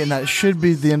away, and that should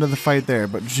be the end of the fight there.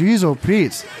 But jeez, oh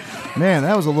Pete, man,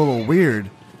 that was a little weird.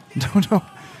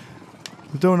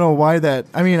 Don't know why that.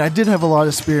 I mean, I did have a lot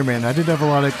of spearmen. I did have a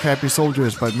lot of crappy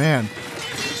soldiers, but man,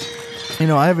 you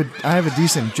know, I have a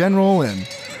decent general, and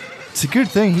it's a good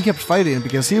thing he kept fighting,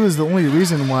 because he was the only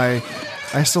reason why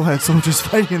I still had soldiers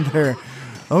fighting there.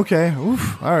 Okay,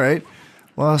 oof, all right.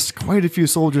 Lost quite a few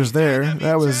soldiers there.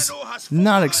 That was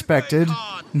not expected.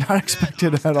 Not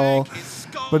expected at all.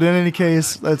 But in any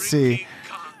case, let's see.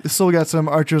 Still got some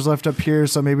archers left up here,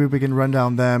 so maybe we can run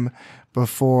down them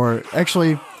before.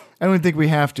 Actually, I don't think we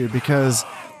have to, because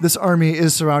this army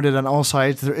is surrounded on all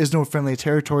sides. There is no friendly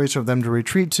territories for them to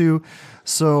retreat to,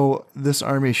 so this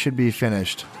army should be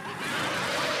finished.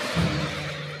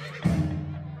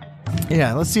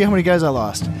 Yeah, let's see how many guys I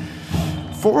lost.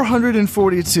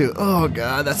 442. Oh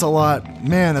god, that's a lot.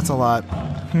 Man, that's a lot.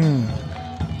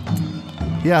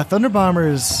 Yeah, Thunder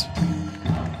Bombers.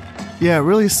 Yeah,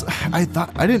 really. I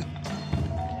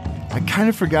kind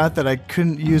of forgot that I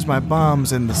couldn't use my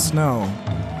bombs in the snow.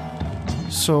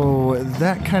 So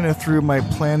that kind of threw my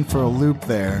plan for a loop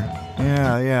there.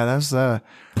 Yeah,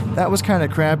 that was kind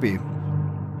of crappy.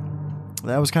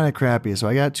 That was kind of crappy. So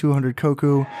I got 200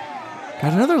 Koku.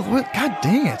 Got another. What? God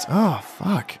dang it! Oh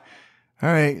fuck! All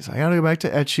right, so I gotta go back to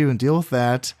Etchu and deal with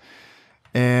that.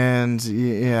 And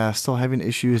yeah, still having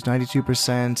issues. 92%,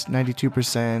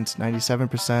 92%,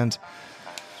 97%.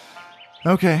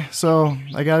 Okay, so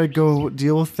I gotta go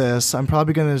deal with this. I'm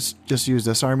probably gonna just use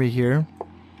this army here.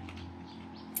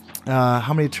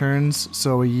 How many turns?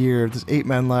 So a year. There's 8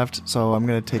 men left, so I'm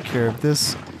gonna take care of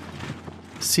this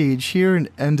siege here and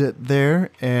end it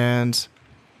there. And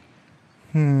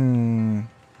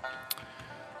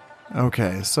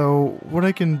okay, so what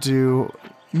I can do,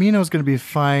 Mino's gonna be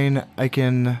fine. I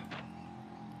can,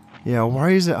 yeah,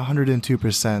 Wari's at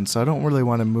 102%, so I don't really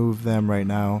want to move them right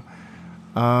now.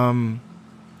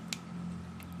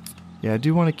 Yeah, I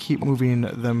do want to keep moving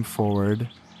them forward.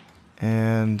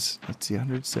 And let's see,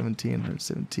 117,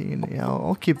 117. Yeah,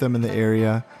 I'll keep them in the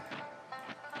area.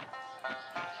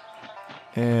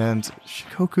 And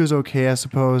Shikoku's okay, I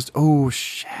suppose. Oh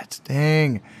shit,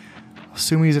 dang.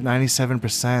 Assuming he's at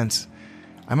 97%.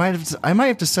 I might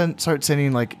have to start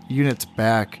sending like units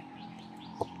back.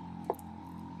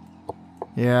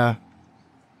 Yeah,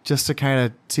 just to kind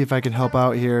of see if I can help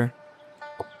out here.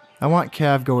 I want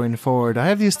Cav going forward. I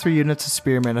have these 3 units of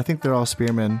spearmen. I think they're all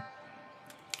spearmen.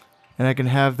 And I can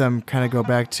have them kind of go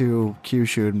back to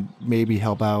Kyushu and maybe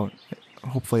help out.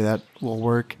 Hopefully that will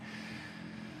work.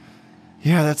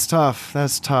 Yeah, that's tough.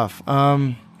 That's tough. Alright,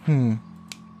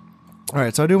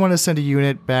 so I do want to send a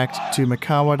unit back to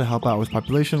Mikawa to help out with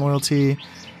population loyalty.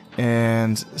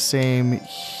 And same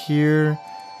here.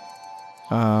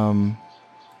 I'll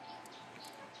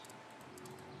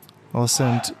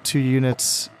send 2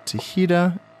 units to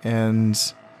Hida,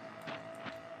 and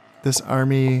this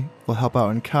army will help out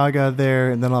in Kaga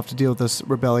there, and then I'll have to deal with this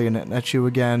rebellion at Etchu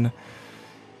again.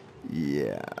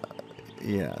 Yeah.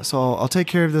 So I'll take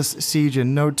care of this siege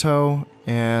in Noto,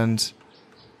 and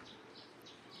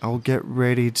I'll get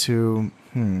ready to...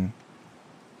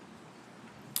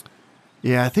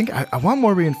 Yeah, I think I want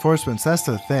more reinforcements. That's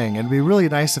the thing. It'd be really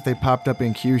nice if they popped up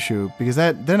in Kyushu, because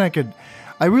then I could...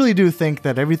 I really do think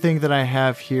that everything that I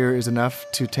have here is enough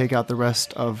to take out the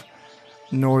rest of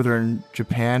northern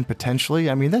Japan, potentially.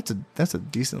 I mean, that's a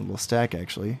decent little stack,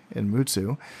 actually, in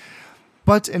Mutsu.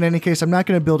 But in any case, I'm not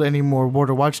going to build any more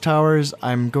water watchtowers.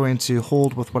 I'm going to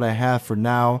hold with what I have for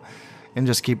now and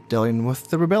just keep dealing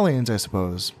with the rebellions, I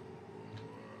suppose.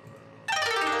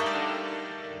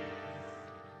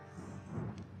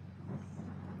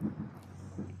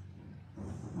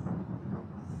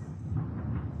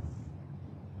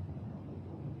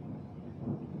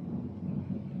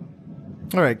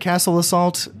 Alright, Castle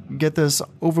Assault. Get this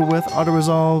over with.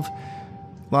 Auto-resolve.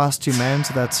 Lost 2 men,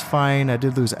 so that's fine. I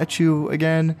did lose Echu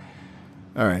again.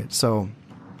 Alright, so...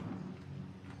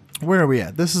 where are we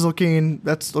at? This is looking...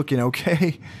 that's looking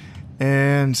okay.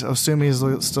 And Osumi is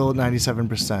still at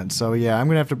 97%. So yeah, I'm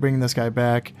going to have to bring this guy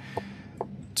back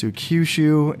to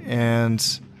Kyushu.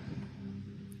 And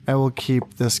I will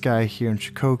keep this guy here in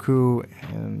Shikoku.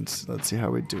 And let's see how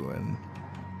we're doing.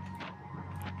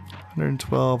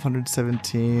 112,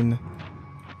 117...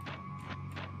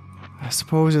 I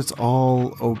suppose it's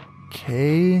all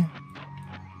okay.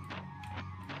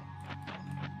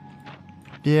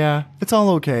 Yeah, it's all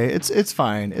okay. It's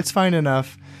fine. It's fine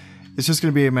enough. It's just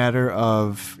going to be a matter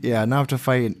of, yeah, now I have to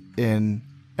fight in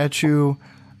Echu.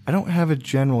 I don't have a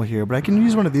general here, but I can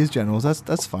use one of these generals.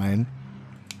 That's fine.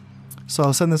 So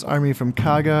I'll send this army from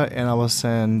Kaga, and I will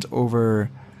send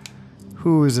over...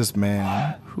 who is this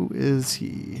man? Who is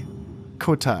he?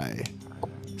 Kotai.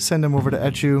 Send him over to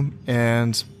Echu,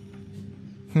 and...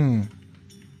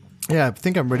 yeah, I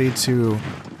think I'm ready to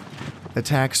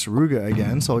attack Suruga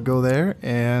again, so I'll go there,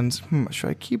 and should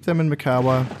I keep them in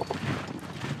Mikawa?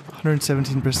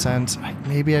 117%.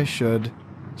 Maybe I should.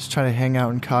 Just try to hang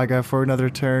out in Kaga for another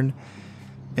turn.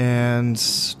 And...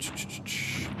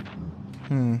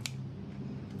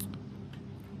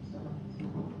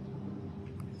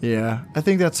 yeah, I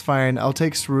think that's fine. I'll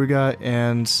take Suruga,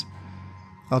 and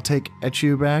I'll take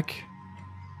Echu back.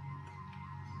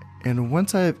 And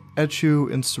once I have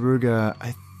Echu and Suruga,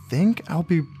 I think I'll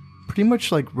be pretty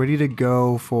much like ready to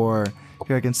go for...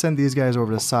 here, I can send these guys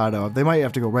over to Sado. They might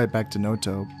have to go right back to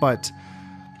Noto, but...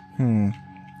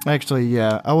 actually,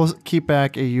 yeah, I will keep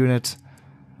back a unit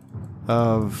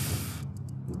of...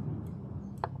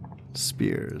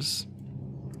 spears.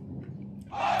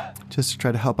 Just to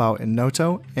try to help out in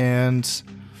Noto, and...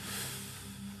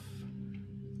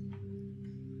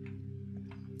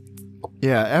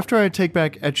 yeah, after I take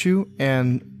back Echu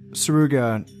and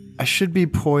Suruga, I should be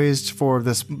poised for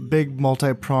this big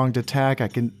multi-pronged attack. I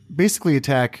can basically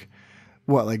attack,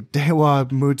 what, like Dewa,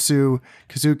 Mutsu,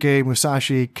 Kazuke,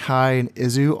 Musashi, Kai, and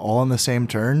Izu all in the same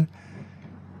turn?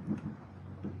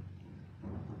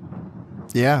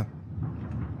 Yeah.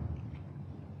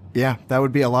 Yeah, that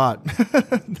would be a lot.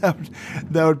 that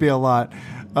would be a lot.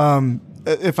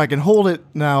 If I can hold it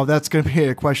now, that's going to be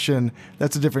a question.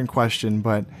 That's a different question,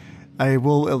 but... I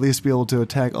will at least be able to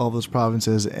attack all those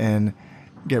provinces and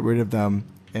get rid of them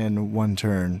in one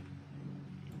turn.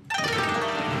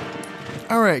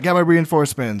 Alright, got my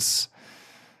reinforcements.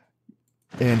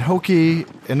 In Hoki,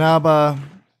 Inaba,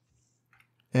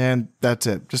 and that's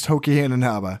it. Just Hoki and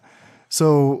Inaba.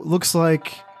 So, looks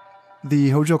like the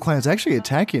Hojo clan is actually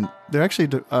attacking. They're actually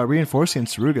reinforcing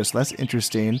Suruga, so that's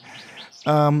interesting.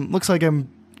 Looks like I'm...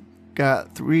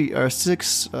 got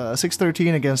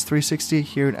 613 against 360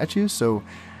 here in Echu, so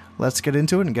let's get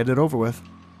into it and get it over with.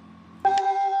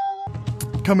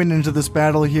 Coming into this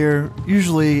battle here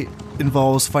usually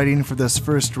involves fighting for this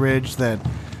first ridge that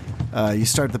you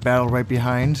start the battle right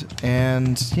behind,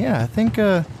 and yeah, I think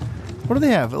what do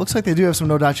they have? It looks like they do have some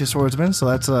Nodachi swordsmen, so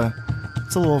it's a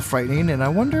little frightening, and I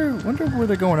wonder where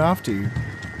they're going off to.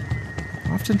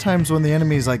 Oftentimes when the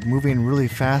enemy's like moving really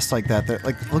fast like that,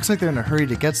 like looks like they're in a hurry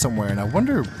to get somewhere, and I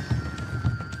wonder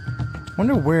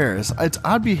where. It's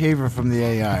odd behavior from the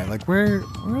AI. Like where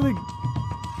are they?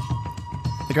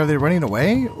 Like, are they running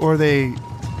away, or are they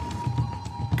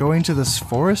going to this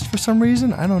forest for some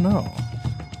reason? I don't know.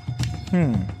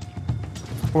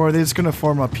 Or are they just gonna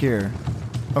form up here?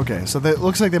 Okay, so it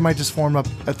looks like they might just form up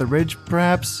at the ridge,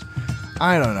 perhaps.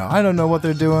 I don't know. I don't know what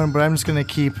they're doing, but I'm just gonna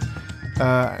keep.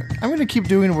 I'm going to keep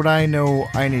doing what I know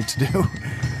I need to do.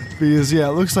 Because, yeah,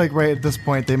 it looks like right at this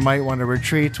point they might want to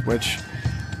retreat, which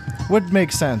would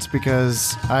make sense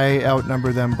because I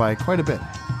outnumber them by quite a bit.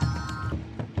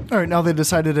 Alright, now they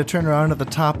decided to turn around at the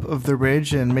top of the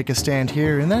ridge and make a stand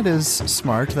here, and that is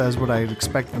smart. That is what I'd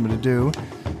expect them to do.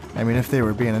 I mean, if they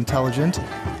were being intelligent.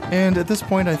 And at this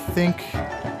point, I think...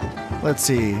 let's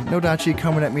see. Nodachi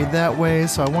coming at me that way,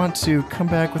 so I want to come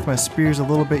back with my spears a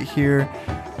little bit here.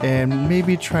 And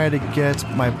maybe try to get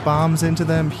my bombs into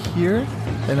them here.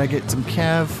 Then I get some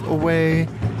cav away.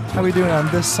 How are we doing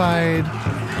on this side?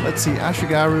 Let's see,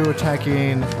 Ashigaru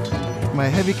attacking my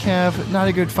heavy cav. Not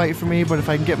a good fight for me, but if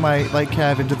I can get my light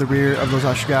cav into the rear of those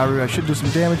Ashigaru, I should do some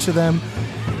damage to them.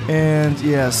 And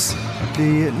yes,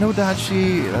 the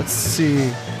Nodachi, let's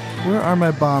see. Where are my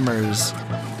bombers?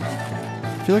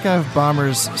 I feel like I have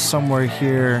bombers somewhere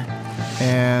here.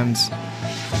 And...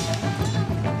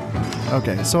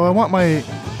 okay, so I want my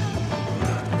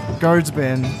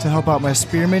guardsmen to help out my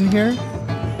spearmen here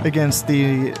against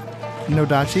the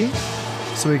Nodachi.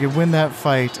 so we could win that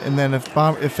fight. And then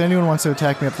if anyone wants to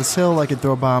attack me up this hill, I could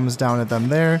throw bombs down at them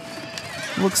there.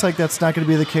 Looks like that's not going to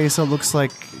be the case. So it looks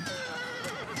like,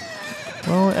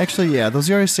 well, actually, yeah, those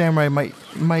Yari Samurai might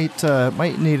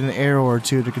need an arrow or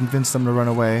two to convince them to run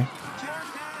away.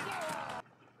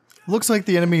 Looks like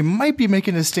the enemy might be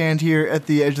making a stand here at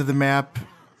the edge of the map,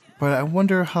 but I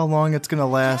wonder how long it's going to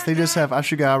last. They just have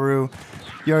Ashigaru,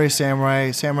 Yari Samurai,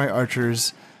 Samurai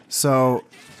Archers, so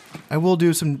I will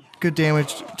do some good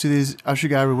damage to these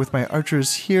Ashigaru with my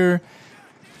archers here.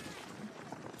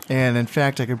 And in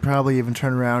fact, I could probably even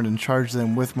turn around and charge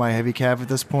them with my heavy cav at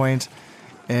this point.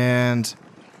 And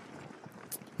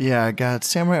yeah, I got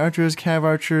Samurai Archers, Cav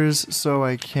Archers, so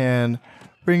I can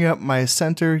bring up my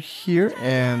center here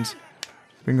and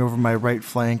bring over my right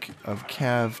flank of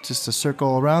Cav just to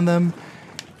circle around them.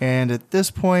 And at this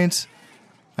point,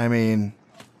 I mean,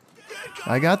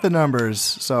 I got the numbers,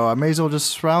 so I may as well just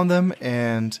surround them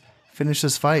and finish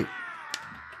this fight.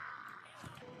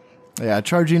 Yeah,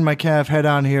 charging my Cav head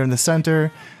on here in the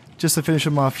center just to finish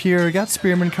them off here. Got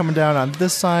Spearmen coming down on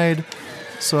this side,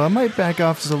 so I might back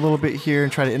off just a little bit here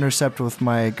and try to intercept with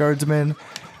my Guardsmen.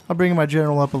 I'll bring my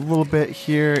General up a little bit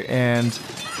here, and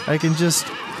I can just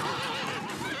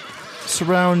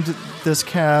surround this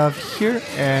Cav here,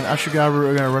 and Ashigaru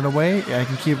are going to run away. I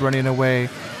can keep running away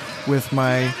with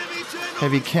my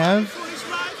heavy Cav,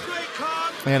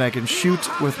 and I can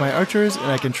shoot with my archers, and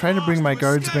I can try to bring my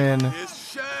Guardsmen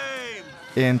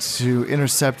in to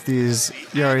intercept these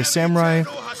Yari Samurai,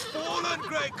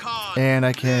 and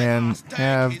I can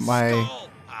have my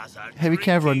heavy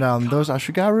Cav run down those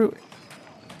Ashigaru.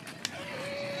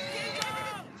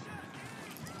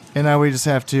 And now we just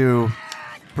have to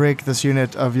break this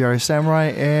unit of Yari Samurai,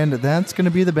 and that's going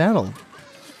to be the battle.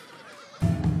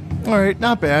 Alright,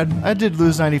 not bad. I did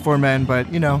lose 94 men,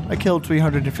 but, you know, I killed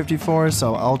 354,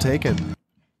 so I'll take it.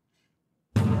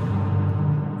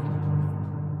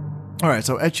 Alright,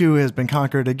 so Echu has been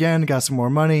conquered again, got some more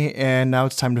money, and now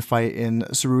it's time to fight in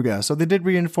Suruga. So they did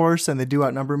reinforce, and they do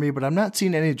outnumber me, but I'm not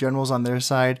seeing any generals on their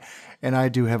side, and I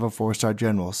do have a 4-star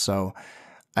general, so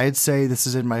I'd say this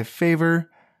is in my favor.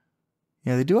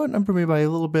 Yeah, they do outnumber me by a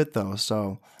little bit, though,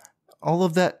 so all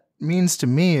of that means to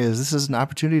me is this is an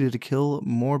opportunity to kill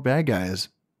more bad guys.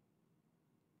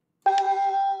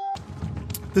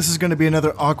 This is going to be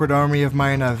another awkward army of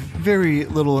mine, very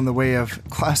little in the way of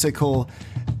classical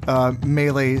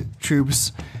melee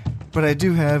troops, but I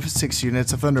do have 6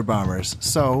 units of Thunder Bombers,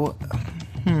 so,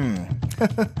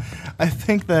 I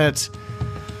think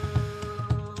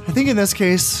in this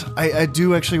case, I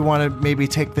do actually want to maybe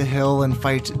take the hill and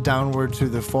fight downward through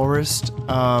the forest.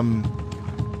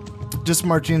 Just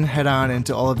marching head on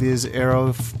into all of these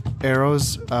arrows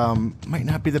might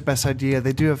not be the best idea.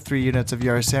 They do have 3 units of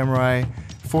Yari Samurai,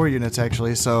 4 units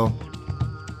actually, so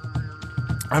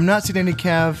I'm not seeing any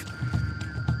Cav,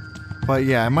 but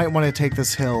yeah, I might want to take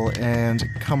this hill and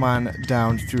come on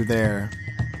down through there.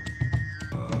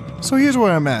 So here's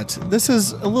where I'm at. This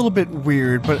is a little bit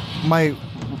weird, but my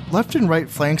left and right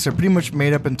flanks are pretty much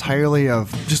made up entirely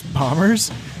of just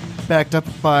bombers, backed up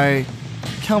by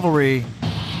cavalry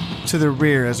to the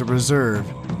rear as a reserve,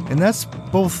 and that's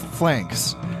both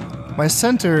flanks. My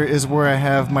center is where I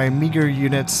have my meager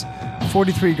units,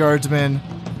 43 guardsmen,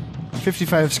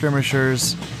 55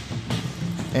 skirmishers,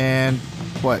 and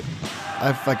what?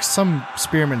 I've like some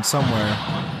spearmen somewhere.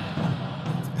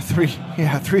 3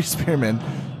 spearmen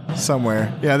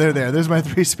somewhere. Yeah, they're there. There's my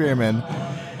 3 spearmen.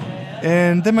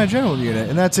 And then my general unit,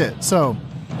 and that's it. So,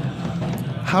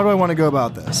 how do I want to go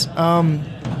about this?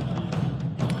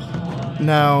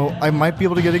 Now, I might be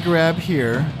able to get a grab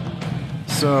here.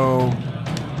 So,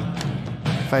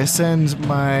 if I send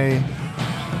my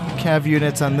Cav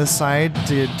units on this side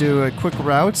to do a quick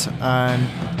route on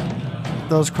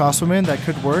those crosswomen, that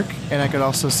could work. And I could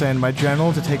also send my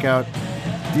general to take out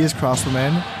these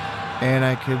crosswomen. And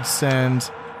I could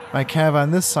send my Cav on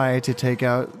this side to take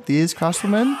out these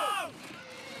crosswomen.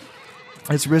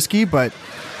 It's risky, but,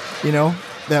 you know,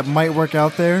 that might work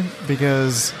out there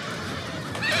because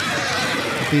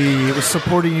the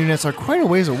supporting units are quite a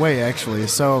ways away, actually.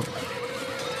 So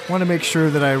I want to make sure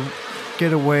that I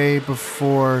get away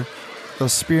before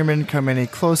those spearmen come any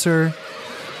closer.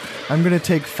 I'm going to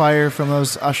take fire from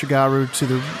those Ashigaru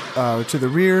to the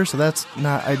rear, so that's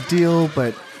not ideal,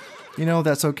 but, you know,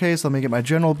 that's okay. So let me get my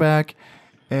general back,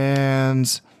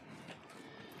 and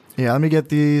yeah, let me get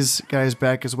these guys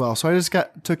back as well. So I just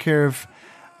took care of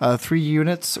 3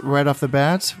 units right off the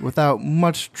bat without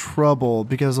much trouble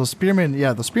because those spearmen,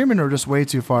 the spearmen are just way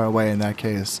too far away in that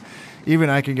case. Even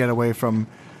I can get away from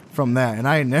that, and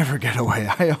I never get away.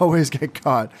 I always get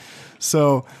caught.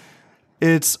 So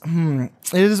It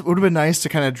would have been nice to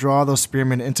kind of draw those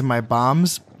spearmen into my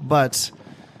bombs, but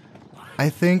I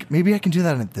think maybe I can do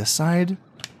that on this side.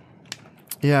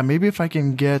 Yeah, maybe if I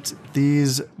can get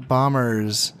these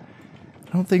bombers.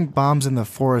 I don't think bombs in the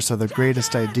forest are the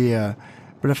greatest idea,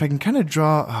 but if I can kind of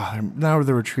draw. Oh, now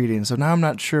they're retreating, so now I'm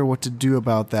not sure what to do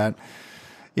about that.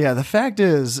 Yeah, the fact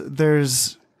is,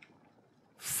 there's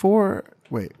 4.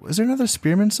 Wait, was there another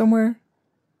spearman somewhere?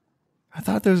 I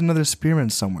thought there was another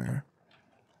spearman somewhere.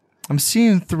 I'm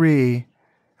seeing 3.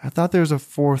 I thought there was a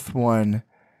 4th one.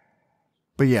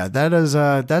 But yeah, that is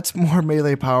that's more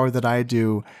melee power than I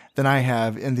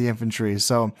have in the infantry.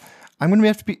 So I'm gonna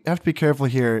have to be careful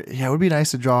here. Yeah, it would be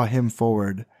nice to draw him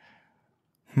forward.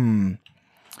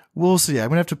 We'll see. I'm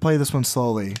gonna have to play this one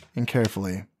slowly and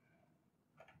carefully.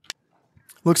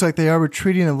 Looks like they are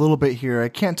retreating a little bit here. I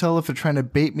can't tell if they're trying to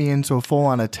bait me into a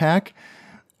full-on attack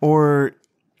or...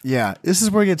 Yeah, this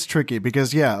is where it gets tricky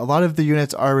because, yeah, a lot of the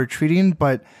units are retreating,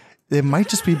 but they might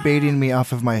just be baiting me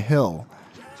off of my hill.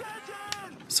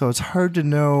 So it's hard to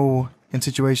know in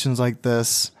situations like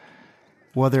this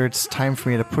whether it's time for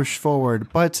me to push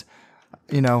forward. But,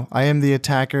 you know, I am the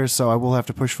attacker, so I will have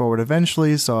to push forward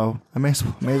eventually, so I may as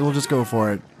well just go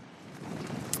for it.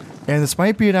 And this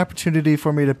might be an opportunity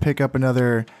for me to pick up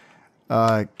another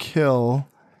kill.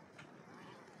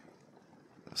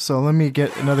 So let me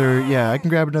get another, yeah, I can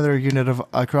grab another unit of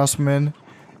crossbowmen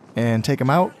and take them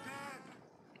out.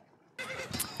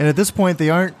 And at this point, they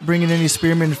aren't bringing any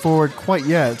spearmen forward quite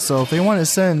yet, so if they want to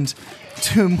send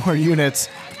 2 more units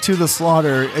to the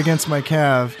slaughter against my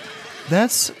cav,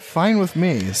 that's fine with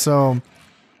me. So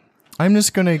I'm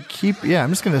just going to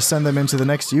I'm just going to send them into the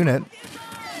next unit.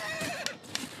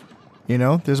 You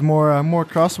know, there's more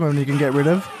crossbowmen you can get rid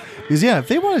of. Because, yeah, if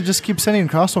they want to just keep sending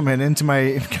crossbowmen into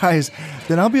my guys,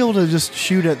 then I'll be able to just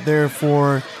shoot at their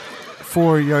 4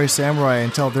 Yari Samurai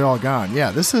until they're all gone.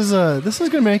 Yeah, this is going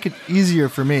to make it easier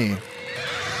for me.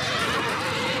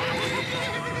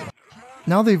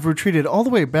 Now they've retreated all the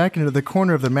way back into the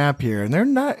corner of the map here, and they're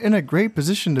not in a great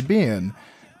position to be in.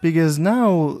 Because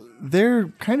now they're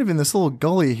kind of in this little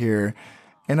gully here,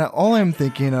 and all I'm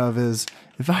thinking of is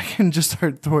if I can just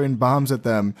start throwing bombs at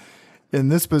them in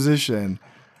this position...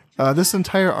 this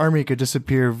entire army could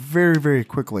disappear very, very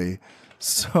quickly.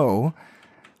 So,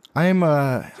 I'm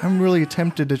really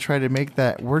tempted to try to make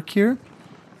that work here.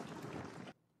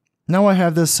 Now I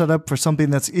have this set up for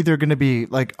something that's either going to be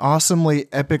like awesomely,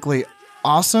 epically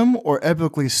awesome or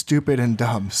epically stupid and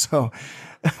dumb. So,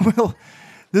 well,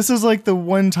 this is like the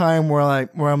one time where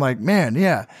I'm like, man,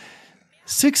 yeah,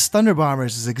 6 Thunder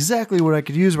Bombers is exactly what I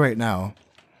could use right now.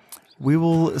 We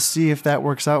will see if that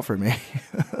works out for me.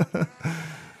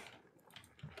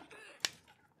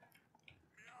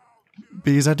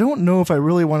 Because I don't know if I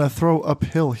really want to throw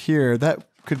uphill here. That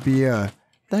could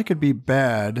be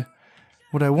bad.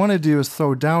 What I want to do is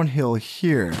throw downhill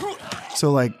here.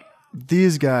 So like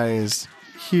these guys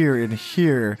here and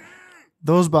here,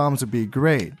 those bombs would be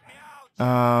great.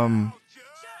 Oh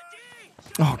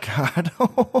God.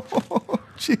 Oh,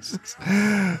 Jesus.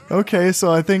 Okay,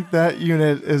 so I think that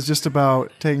unit is just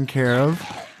about taken care of.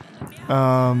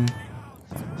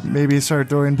 Maybe start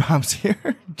throwing bombs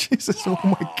here. Jesus, oh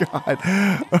my God.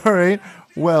 All right.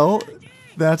 Well,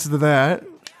 that's that.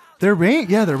 Their range,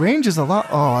 yeah, their range is a lot.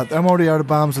 Oh, I'm already out of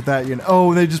bombs with that unit.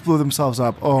 Oh, they just blew themselves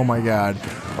up. Oh my God.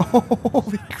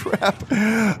 Holy crap.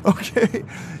 Okay.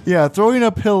 Yeah, throwing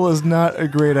uphill is not a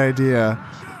great idea.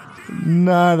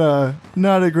 Not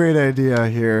a great idea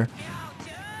here.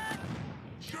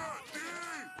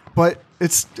 But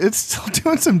it's still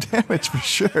doing some damage for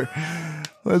sure.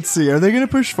 Let's see. Are they going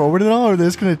to push forward at all, or are they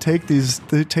just going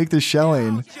to take the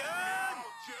shelling?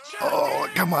 Oh,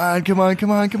 come on, come on, come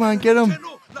on, come on, get him!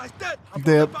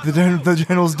 The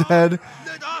general's dead.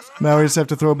 Now we just have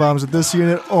to throw bombs at this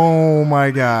unit. Oh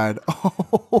my God!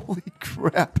 Holy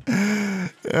crap!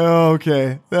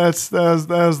 Okay, that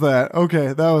was that.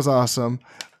 Okay, that was awesome.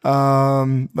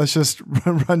 Let's just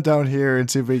run down here and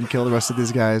see if we can kill the rest of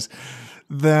these guys.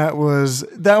 That was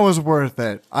worth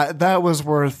it. That was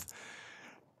worth.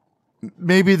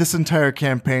 Maybe this entire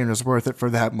campaign was worth it for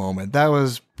that moment. That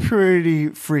was pretty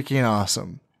freaking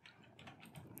awesome.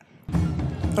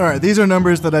 Alright, these are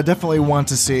numbers that I definitely want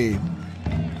to see.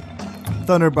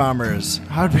 Thunder Bombers.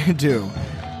 How'd we do?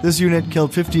 This unit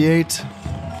killed 58.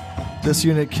 This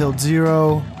unit killed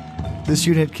 0. This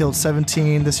unit killed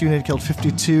 17. This unit killed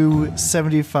 52,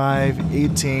 75,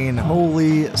 18.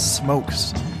 Holy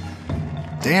smokes.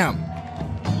 Damn.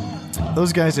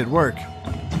 Those guys did work.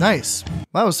 Nice.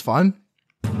 That was fun.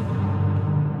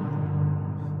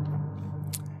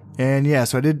 And yeah,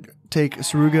 so I did take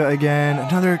Suruga again.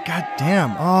 Another,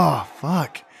 goddamn. Oh,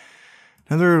 fuck.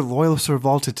 Another loyalist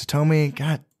revolted to Tomi.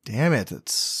 God damn it,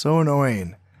 it's so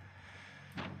annoying.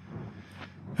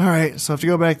 Alright, so I have to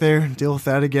go back there, deal with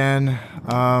that again.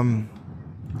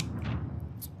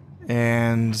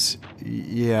 And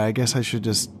yeah, I guess I should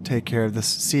just take care of this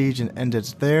siege and end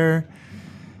it there.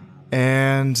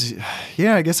 And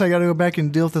yeah, I guess I gotta go back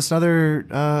and deal with this other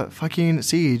fucking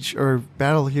siege or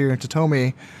battle here in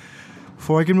Totomi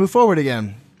before I can move forward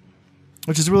again.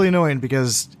 Which is really annoying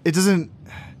because it doesn't,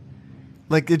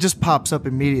 like, it just pops up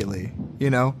immediately, you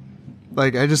know?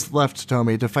 Like, I just left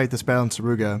Totomi to fight this battle in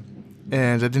Suruga,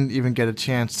 and I didn't even get a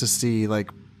chance to see,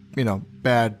 like, you know,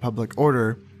 bad public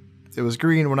order. It was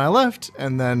green when I left,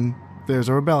 and then there's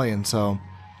a rebellion, so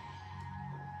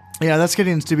yeah, that's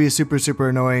getting to be super, super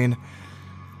annoying.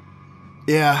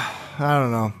 Yeah, I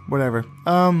don't know. Whatever.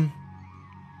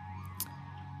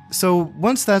 So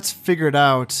once that's figured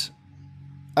out,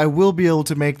 I will be able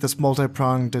to make this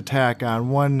multi-pronged attack on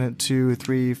 1, 2,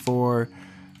 3, 4,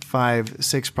 5,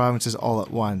 6 provinces all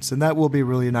at once. And that will be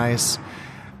really nice.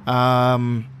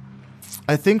 I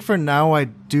think for now I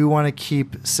do want to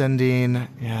keep sending...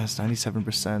 Yeah, it's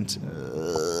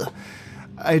 97%.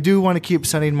 I do want to keep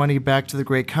sending money back to the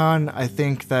Great Khan. I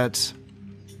think that...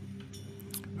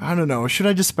 I don't know. Should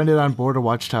I just spend it on border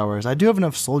watchtowers? I do have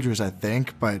enough soldiers, I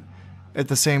think, but at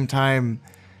the same time,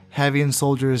 having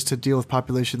soldiers to deal with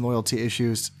population loyalty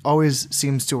issues always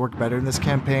seems to work better in this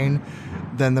campaign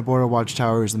than the border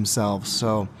watchtowers themselves.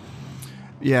 So,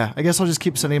 yeah, I guess I'll just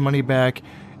keep sending money back,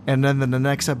 and then in the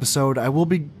next episode, I will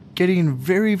be getting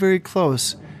very, very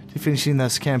close to finishing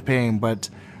this campaign, but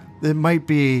it might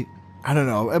be... I don't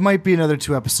know. It might be another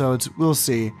 2 episodes. We'll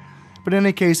see. But in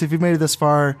any case, if you've made it this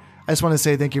far, I just want to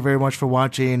say thank you very much for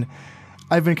watching.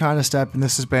 I've been Constep, and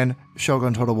this has been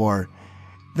Shogun Total War.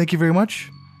 Thank you very much,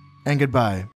 and goodbye.